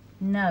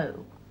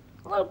 No.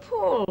 Well,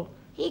 Paul,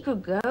 he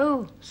could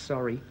go.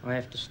 Sorry, I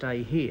have to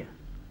stay here.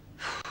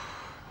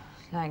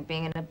 It's like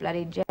being in a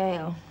bloody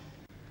jail.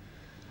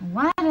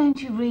 Why don't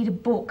you read a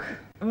book?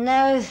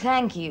 No,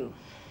 thank you.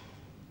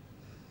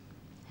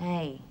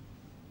 Hey,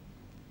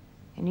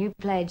 can you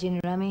play gin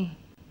rummy?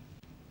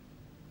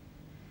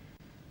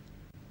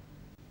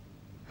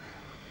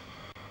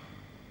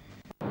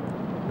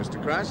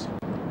 Mr. Krause?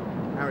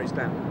 Harry's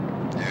down.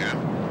 Yeah?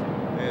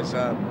 There's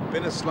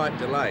been a slight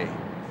delay.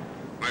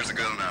 Where's the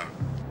girl now?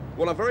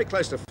 Well, I'm very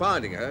close to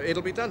finding her.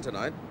 It'll be done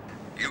tonight.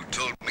 You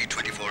told me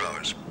 24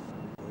 hours.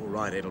 All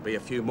right, it'll be a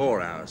few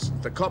more hours.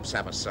 The cops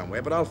have us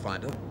somewhere, but I'll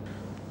find her.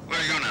 Where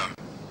are you now?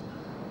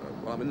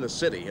 Well, I'm in the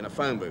city, in a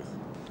phone booth.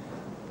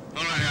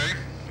 All right, Harry.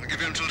 I'll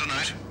give you until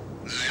tonight.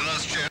 This is your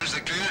last chance. Is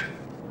that clear?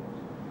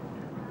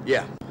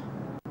 Yeah.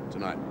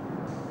 Tonight.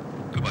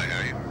 Goodbye,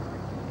 Harry.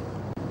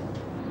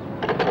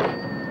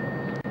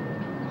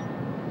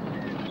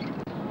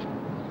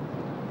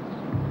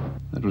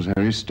 That was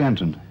Harry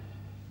Stanton.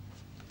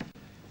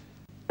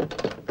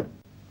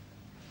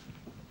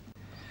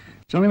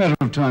 It's only a matter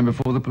of time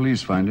before the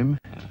police find him.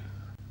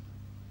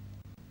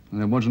 And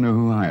they want to know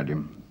who hired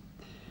him.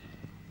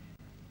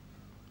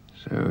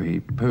 So he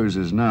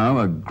poses now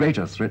a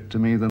greater threat to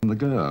me than the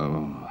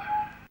girl.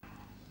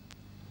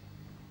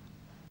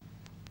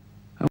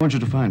 I want you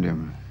to find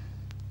him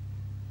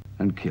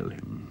and kill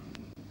him.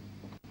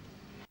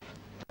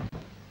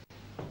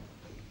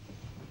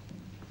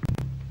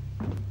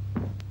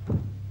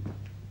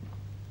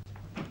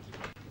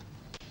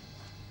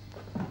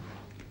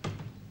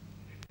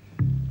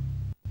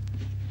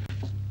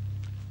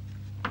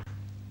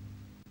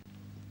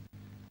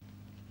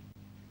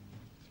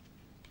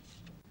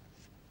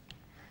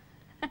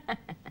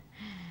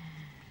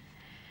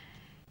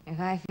 If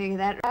I figure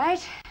that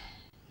right,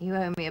 you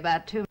owe me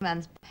about 2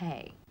 months'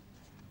 pay.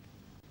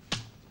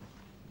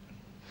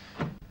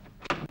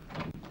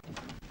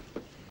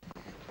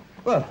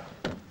 Well.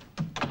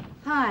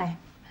 Hi.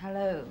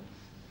 Hello.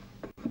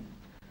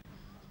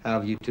 How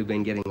have you two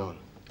been getting on?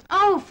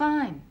 Oh,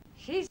 fine.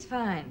 She's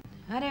fine.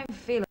 I don't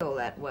feel all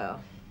that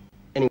well.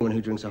 Anyone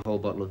who drinks a whole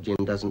bottle of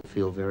gin doesn't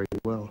feel very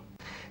well.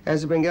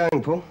 How's it been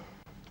going, Paul?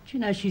 Do you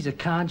know she's a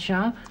card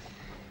sharp?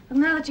 Well,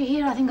 now that you're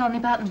here, I think I'll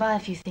nip out and buy a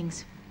few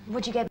things.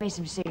 Would you get me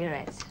some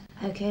cigarettes?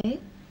 Okay.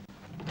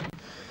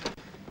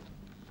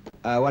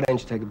 Why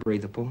don't you take a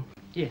breather, Paul?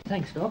 Yeah,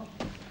 thanks, Doc.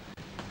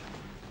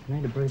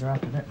 Need a breather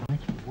after that, mate.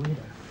 You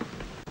weirdo.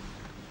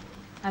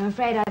 I'm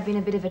afraid I've been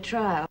a bit of a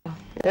trial.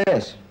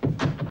 Yes.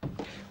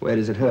 Where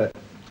does it hurt?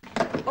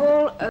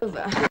 All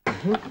over.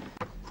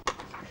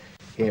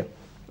 Here.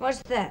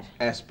 What's that?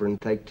 Aspirin,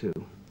 take 2.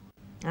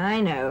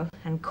 I know,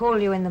 and call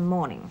you in the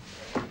morning.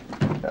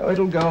 Oh,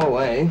 it'll go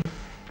away.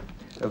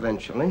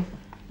 Eventually.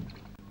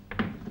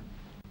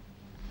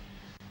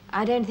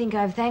 I don't think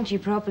I've thanked you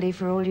properly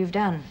for all you've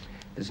done.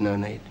 There's no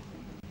need.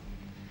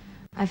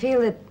 I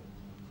feel that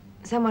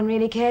someone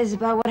really cares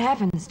about what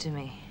happens to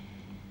me.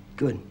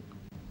 Good.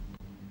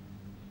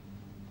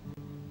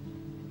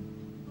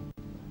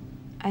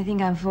 I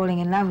think I'm falling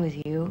in love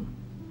with you.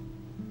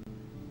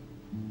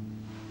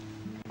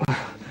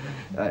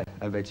 I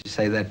bet you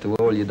say that to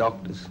all your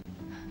doctors.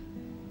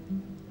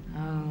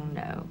 Oh,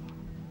 no.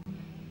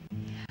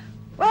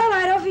 Well,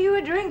 I'd offer you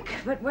a drink,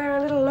 but we're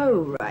a little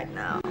low right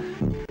now.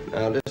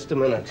 Now, just a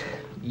minute.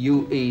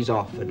 You ease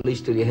off, at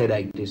least till your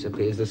headache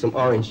disappears. There's some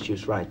orange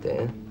juice right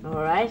there.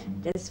 All right,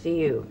 just for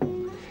you.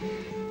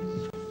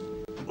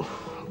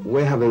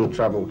 We're having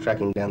trouble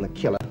tracking down the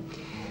killer.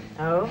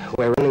 Oh?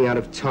 We're running out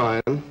of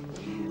time,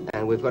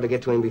 and we've got to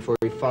get to him before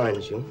he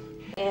finds you.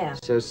 Yeah.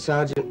 So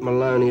Sergeant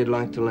Maloney would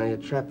like to lay a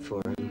trap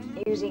for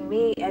him. Using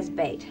me as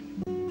bait.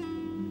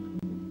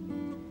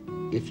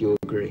 If you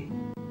agree.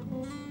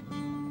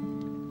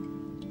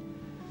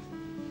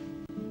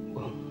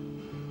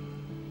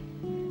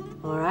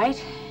 All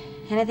right.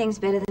 Anything's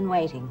better than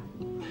waiting.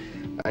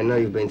 I know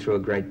you've been through a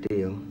great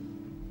deal.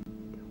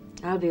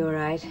 I'll be all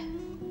right.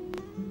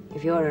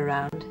 If you're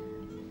around.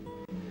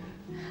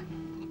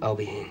 I'll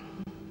be here.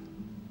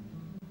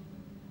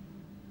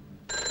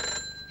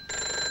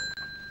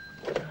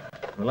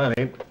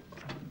 Maloney.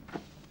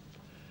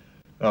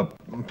 Oh,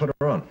 put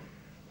her on.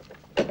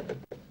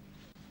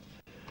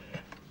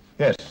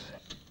 Yes.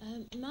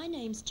 My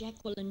name's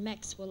Jacqueline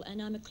Maxwell,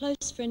 and I'm a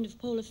close friend of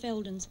Paula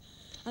Felden's.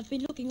 I've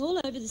been looking all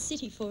over the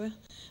city for her.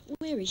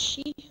 Where is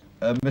she?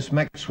 Miss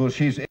Maxwell,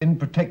 she's in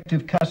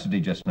protective custody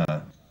just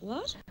now.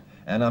 What?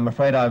 And I'm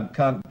afraid I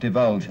can't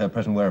divulge her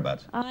present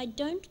whereabouts. I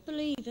don't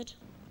believe it.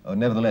 Oh,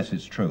 nevertheless,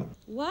 it's true.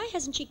 Why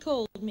hasn't she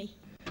called me?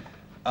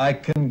 I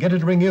can get her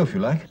to ring you if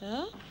you like.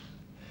 Huh?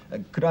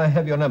 Could I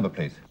have your number,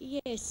 please?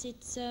 Yes,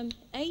 it's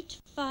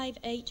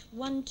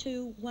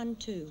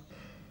 858-1212.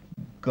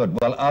 Good.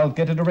 Well, I'll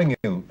get her to ring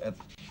you.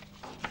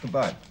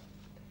 Goodbye.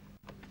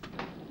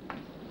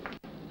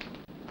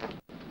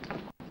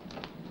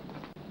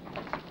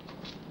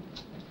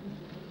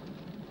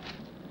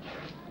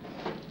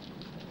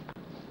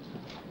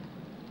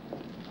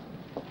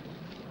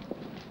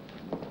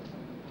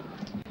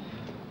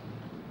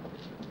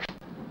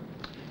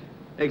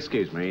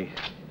 Excuse me.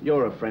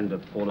 You're a friend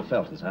of Paula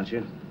Felton's, aren't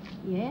you?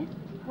 Yeah?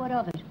 What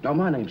of it? No,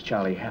 my name's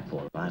Charlie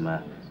Hathorne. I'm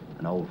an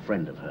old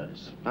friend of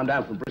hers. I'm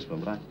down from Brisbane,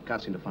 but I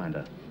can't seem to find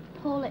her.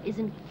 Paula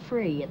isn't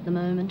free at the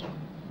moment.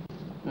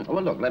 Oh,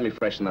 well, look, let me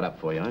freshen that up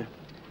for you, eh?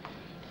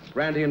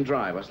 Brandy and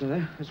dry, wasn't it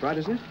there? That's right,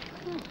 isn't it?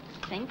 Oh,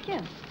 thank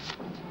you.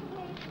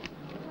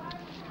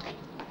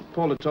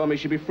 Paula told me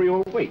she'd be free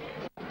all week.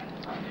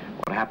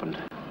 What happened?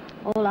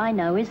 All I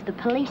know is the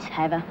police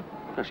have her.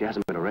 No, she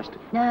hasn't been arrested.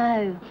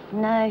 No,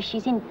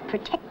 she's in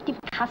protective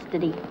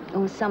custody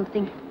or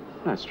something.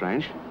 That's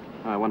strange.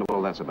 I wonder what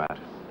all that's about.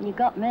 You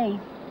got me.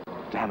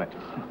 Damn it.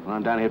 Well,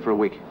 I'm down here for a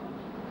week.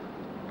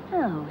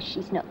 Oh,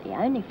 she's not the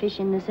only fish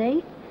in the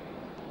sea.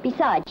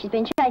 Besides, she's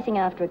been chasing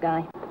after a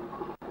guy.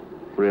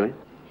 Really?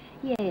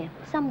 Yeah,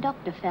 some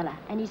doctor fella,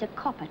 and he's a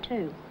copper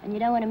too. And you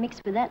don't want to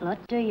mix with that lot,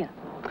 do you?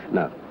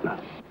 No.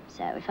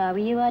 So if I were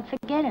you, I'd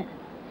forget it.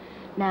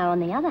 Now, on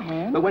the other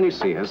hand... But when you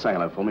see her, say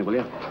hello for me, will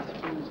you?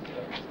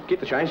 Keep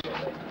the change.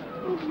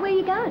 Where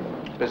you going?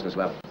 Business,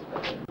 love.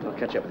 I'll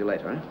catch up with you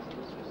later, eh?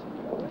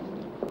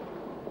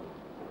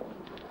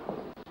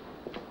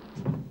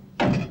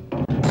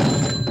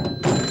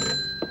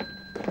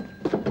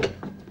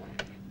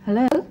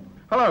 Hello?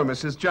 Hello,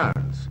 Mrs.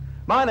 Jones.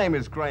 My name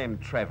is Graham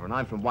Trevor, and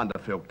I'm from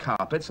Wonderfield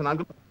Carpets, and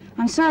I'm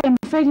sorry, I'm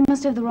afraid you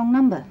must have the wrong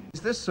number. Is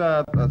this,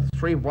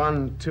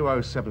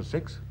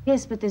 312076?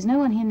 Yes, but there's no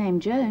one here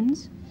named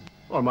Jones.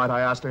 Or might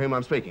I ask to whom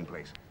I'm speaking,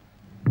 please?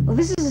 Well,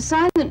 this is a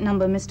silent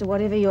number, Mr.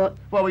 Whatever you're...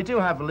 Well, we do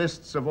have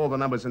lists of all the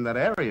numbers in that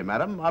area,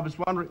 madam. I was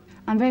wondering...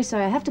 I'm very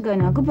sorry, I have to go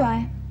now.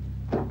 Goodbye.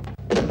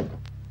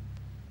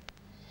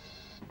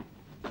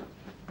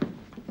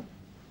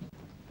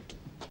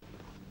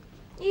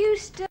 You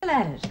still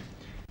at it?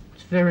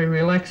 It's very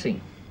relaxing.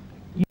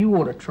 You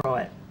ought to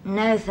try it.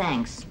 No,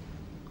 thanks.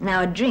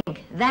 Now, a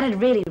drink.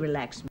 That'd really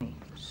relax me.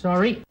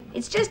 Sorry?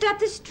 It's just up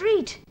the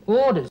street.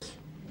 Orders.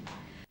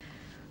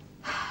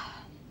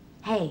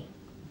 Hey,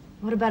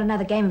 what about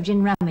another game of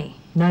gin rummy?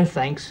 No,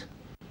 thanks.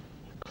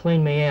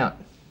 Clean me out.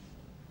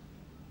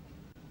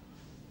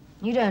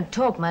 You don't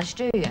talk much,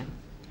 do you?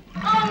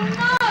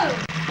 Oh, no!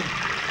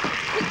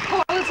 Quick,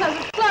 Paul, it's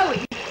over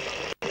Chloe.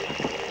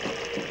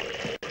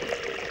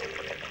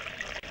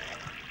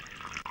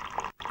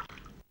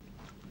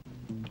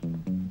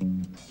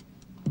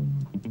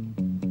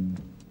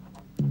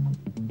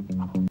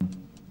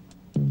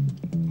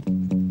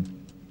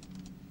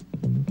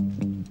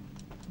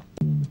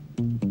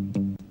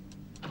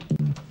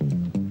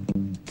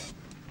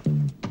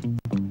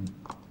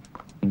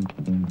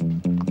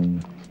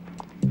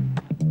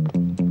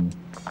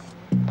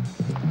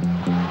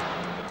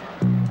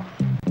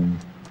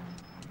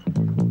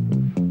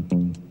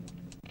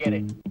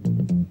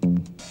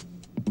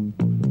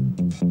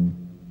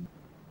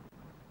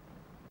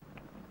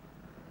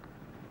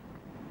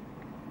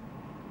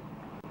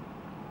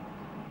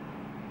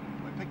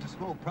 It's a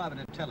small private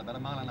hotel about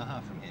 1.5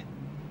 miles from here.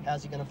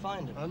 How's he going to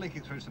find it? I'll leak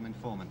it through some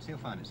informants. He'll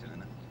find it soon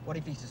enough. What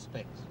if he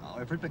suspects? Oh,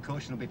 every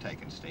precaution will be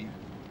taken, Steve.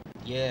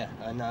 Yeah,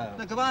 I know.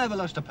 Look, have I ever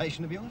lost a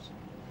patient of yours?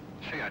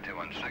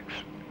 CI-216.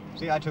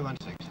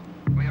 CI-216.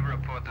 We have a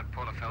report that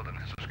Paula Felden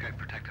has escaped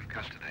protective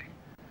custody.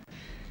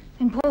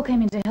 And Paul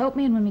came in to help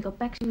me, and when we got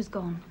back, she was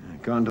gone.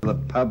 Gone to the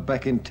pub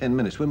back in 10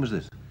 minutes. When was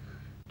this?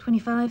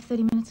 25,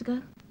 30 minutes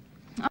ago.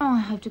 Oh, I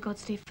hope to God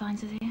Steve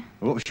finds her there.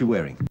 What was she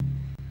wearing?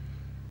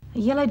 A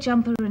yellow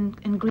jumper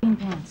and green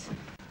pants.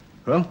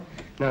 Well?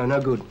 No,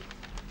 no good.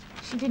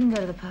 She didn't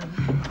go to the pub.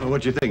 Well,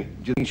 what do you think?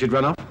 Do you think she'd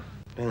run off?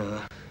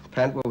 No.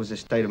 Pat, what was her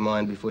state of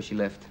mind before she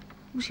left?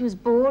 Well, she was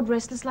bored,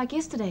 restless like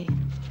yesterday.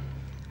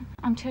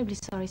 I'm terribly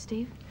sorry,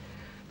 Steve.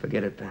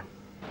 Forget it, Pat.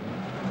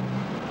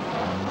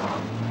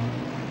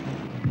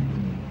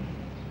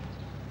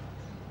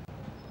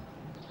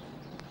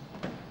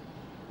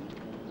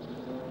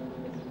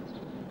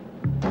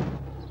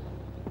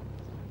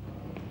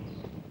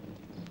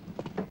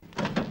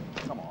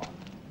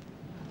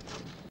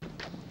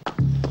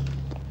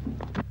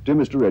 Dear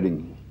Mr.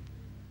 Redding,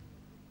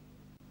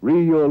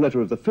 re your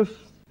letter of the 5th,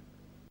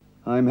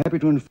 I'm happy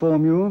to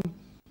inform you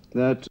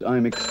that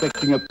I'm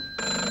expecting a...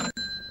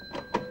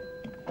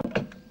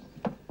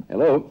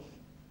 Hello?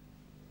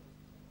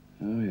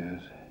 Oh,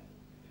 yes.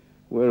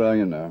 Where are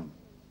you now?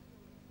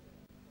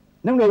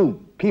 No,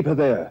 keep her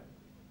there.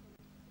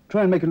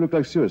 Try and make it look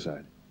like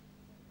suicide.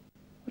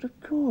 But of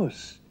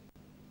course.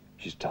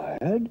 She's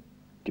tired,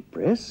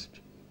 depressed.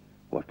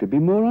 What could be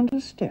more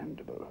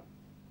understandable?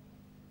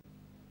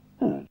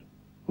 Well,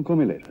 call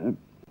me later.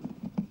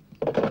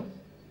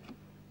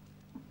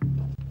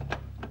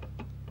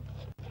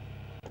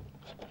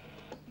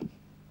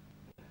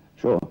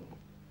 Sure.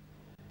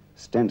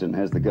 Stanton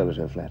has the girl at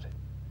her flat.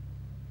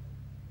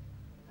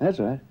 That's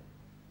right.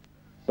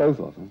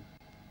 Both of them.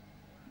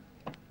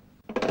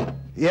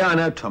 Yeah, I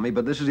know, Tommy,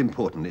 but this is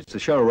important. It's the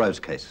Cheryl Rose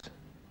case.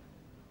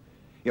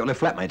 Yeah, well, her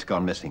flatmate's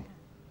gone missing.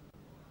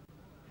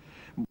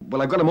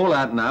 Well, I've got them all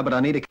out now, but I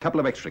need a couple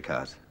of extra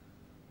cars.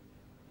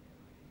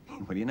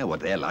 Well, you know what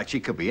they're like. She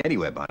could be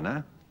anywhere by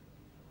now.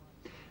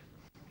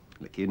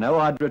 Look, you know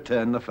I'd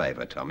return the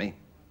favor, Tommy.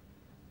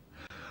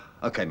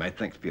 Okay, mate,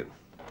 thanks, Butte.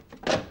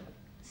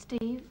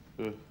 Steve,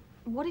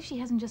 what if she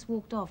hasn't just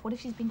walked off? What if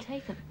she's been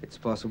taken? It's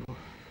possible.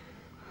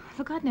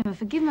 Look, I'd never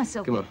forgive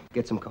myself. Come on,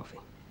 get some coffee.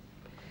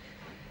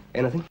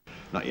 Anything?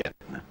 Not yet,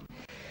 no.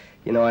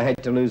 You know, I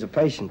hate to lose a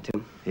patient,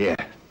 Tim. Yeah.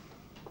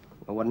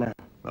 Well, what now?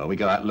 Well, we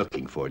go out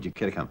looking for it. You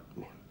care to come?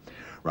 Yeah.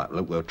 Right,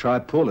 look, we'll try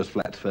Paula's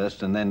flat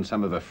first and then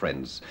some of her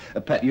friends.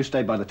 Pat, you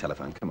stay by the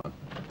telephone. Come on.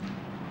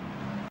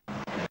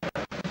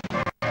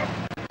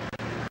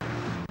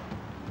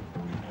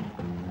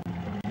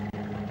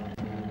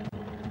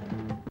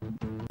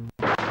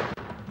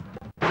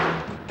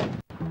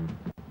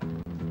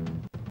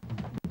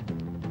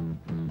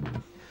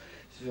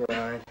 This is all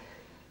right.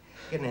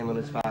 Get an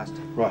ambulance fast.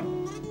 Right.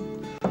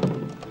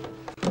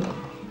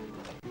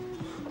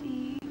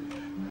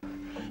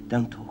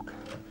 Don't talk.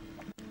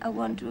 I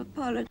want to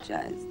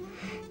apologize.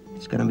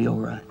 It's gonna be all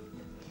right.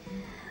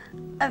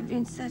 I've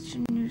been such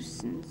a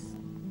nuisance.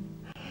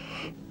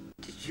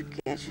 Did you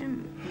get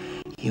him?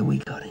 Yeah, we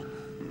got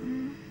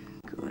him.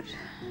 Good.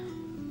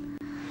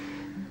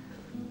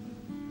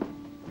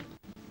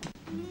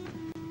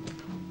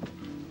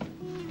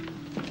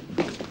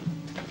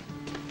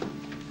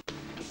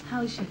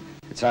 How is she?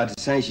 It's hard to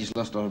say. She's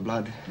lost all her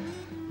blood.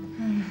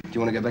 Do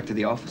you want to go back to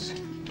the office?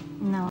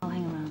 No, I'll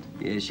hang around.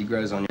 Yeah, she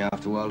grows on you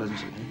after a while, doesn't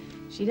she?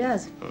 She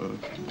does.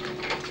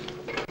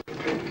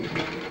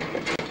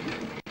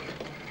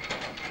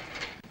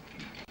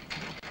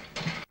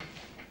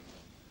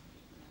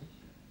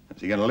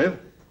 Is he going to live?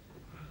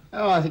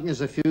 Oh, I think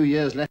there's a few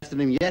years left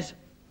in him yet.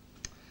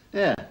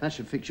 Yeah, that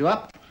should fix you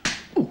up.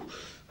 Ooh,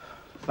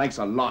 thanks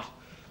a lot.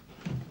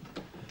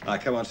 All right,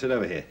 come on, sit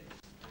over here.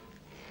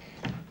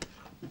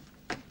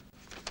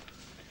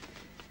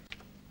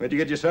 Where'd you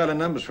get your silent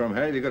numbers from,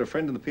 Harry? Have you got a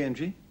friend in the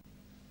PMG?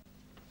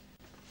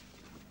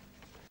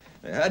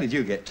 How did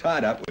you get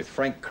tied up with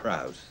Frank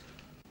Krause?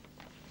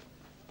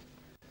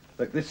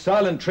 Look, this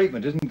silent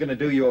treatment isn't going to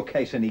do your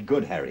case any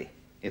good, Harry.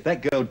 If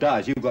that girl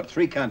dies, you've got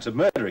 3 counts of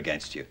murder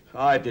against you.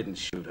 I didn't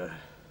shoot her.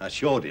 I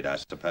sure did, I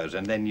suppose,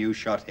 and then you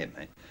shot him,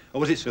 eh? Or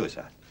was it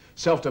suicide?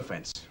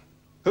 Self-defense.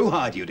 Who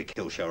hired you to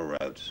kill Cheryl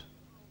Rhodes?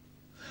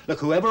 Look,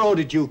 whoever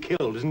ordered you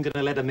killed isn't going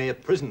to let a mere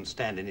prison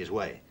stand in his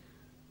way.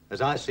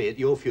 As I see it,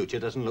 your future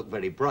doesn't look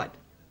very bright.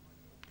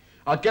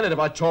 I'd get it if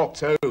I talked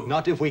too.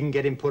 Not if we can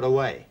get him put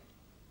away.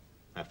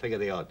 Now, figure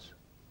the odds.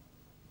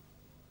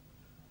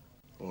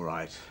 All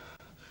right.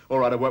 All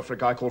right, I work for a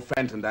guy called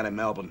Fenton down in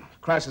Melbourne.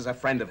 Krause is a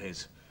friend of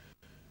his.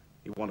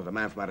 He wanted a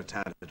man from out of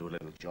town to do a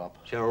little job.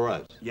 Cheryl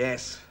Rhodes?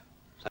 Yes.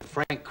 So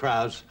Frank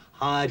Krause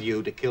hired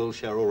you to kill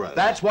Cheryl Rhodes?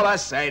 That's what I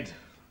said.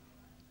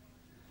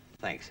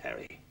 Thanks,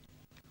 Harry.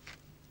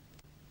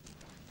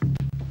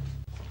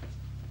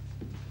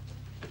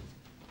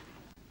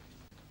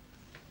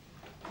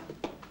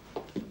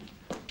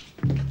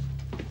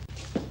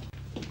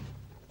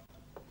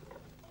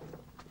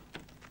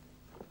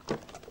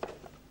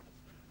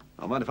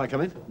 mind if I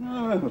come in?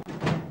 No,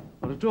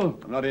 not at all.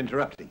 I'm not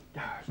interrupting.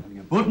 Something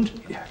important?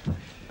 Yeah.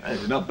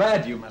 It's not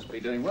bad. You must be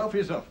doing well for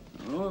yourself.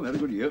 Oh, very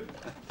good year.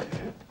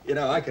 You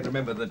know, I can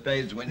remember the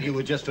days when you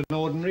were just an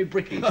ordinary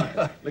brickie.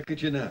 Look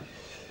at you now.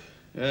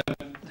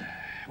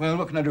 Well,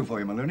 what can I do for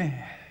you, Maloney?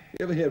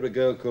 You ever hear of a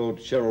girl called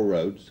Cheryl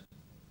Rhodes?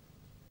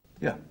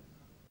 Yeah.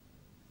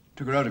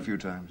 Took her out a few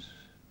times.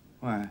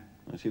 Why?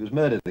 Well, she was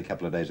murdered a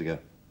couple of days ago.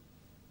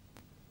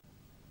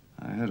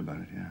 I heard about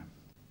it,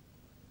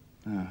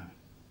 yeah.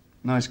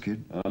 Nice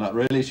kid. Oh, not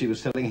really. She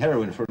was selling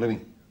heroin for a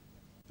living.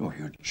 Oh,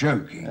 you're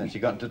joking. And she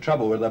got into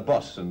trouble with her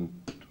boss and...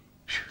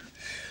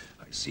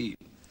 I see.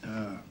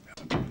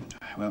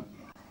 Well...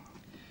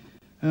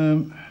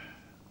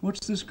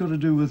 what's this got to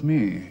do with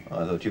me?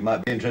 I thought you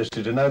might be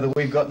interested to know that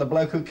we've got the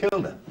bloke who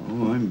killed her.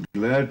 Oh, I'm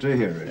glad to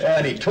hear it.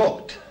 And he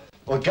talked.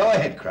 Well, go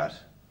ahead, Kraus.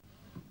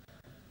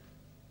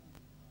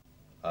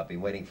 I've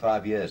been waiting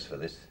 5 years for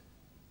this.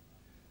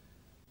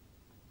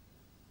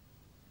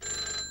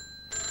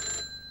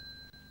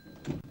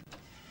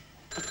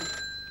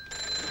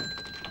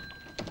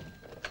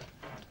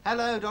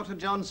 Hello, Dr.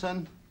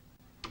 Johnson.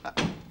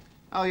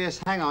 Oh,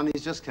 yes, hang on.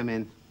 He's just come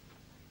in.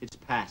 It's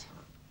Pat.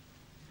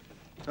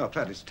 Oh,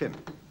 Pat, it's Tim.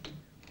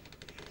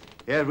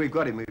 Yeah, we've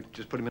got him. We've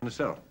just put him in the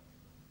cell.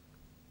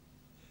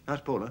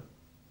 How's Paula?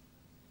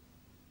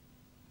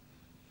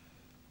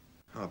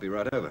 I'll be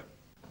right over.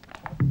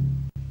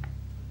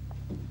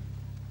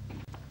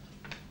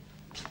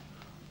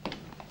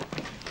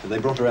 Have they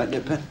brought her out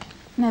yet, Pat?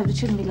 No, but it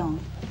shouldn't be long.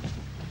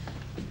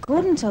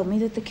 Gordon told me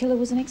that the killer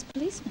was an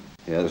ex-policeman.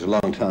 Yeah, it was a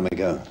long time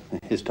ago.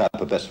 His type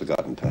are best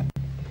forgotten, Pat.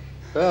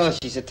 Well,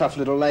 she's a tough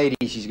little lady.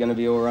 She's going to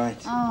be all right.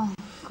 Oh,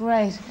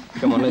 great.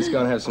 Come on, let's go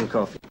and have some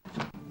coffee.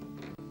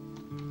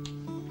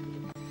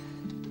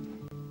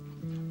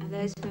 Are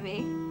those for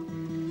me?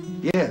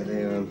 Yeah,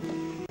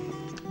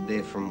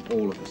 they're from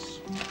all of us.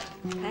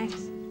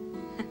 Thanks.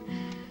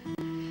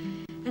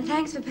 And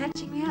thanks for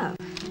patching me up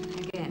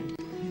again.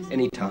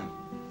 Anytime.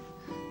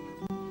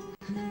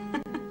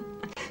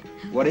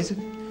 What is it?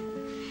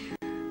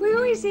 We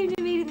always seem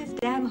to meet in this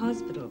damn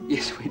hospital.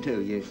 Yes, we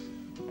do, yes.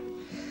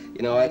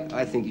 You know,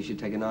 I think you should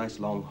take a nice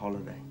long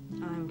holiday.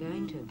 I'm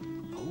going to.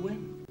 Oh,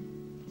 when?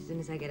 As soon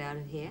as I get out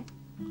of here.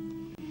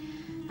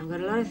 I've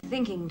got a lot of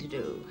thinking to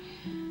do.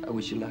 I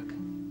wish you luck.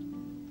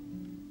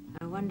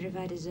 I wonder if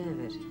I deserve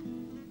it.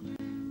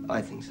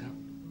 I think so.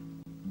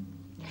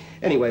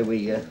 Anyway,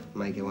 we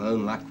make our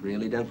own luck,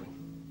 really, don't we?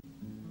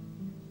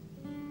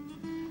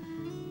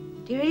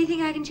 Do you really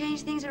think I can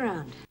change things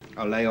around?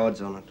 I'll lay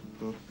odds on it.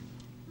 Hmm?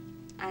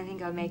 I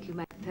think I'll make you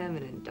my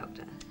permanent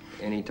doctor.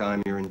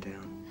 Anytime you're in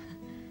town.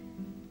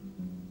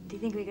 Do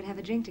you think we could have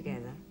a drink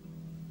together?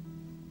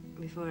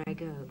 Before I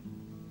go.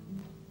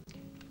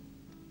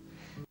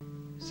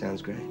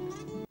 Sounds great.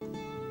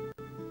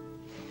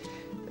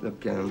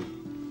 Look,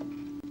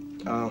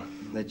 I'll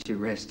let you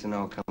rest and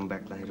I'll come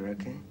back later,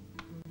 okay?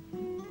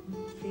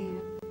 See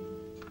you.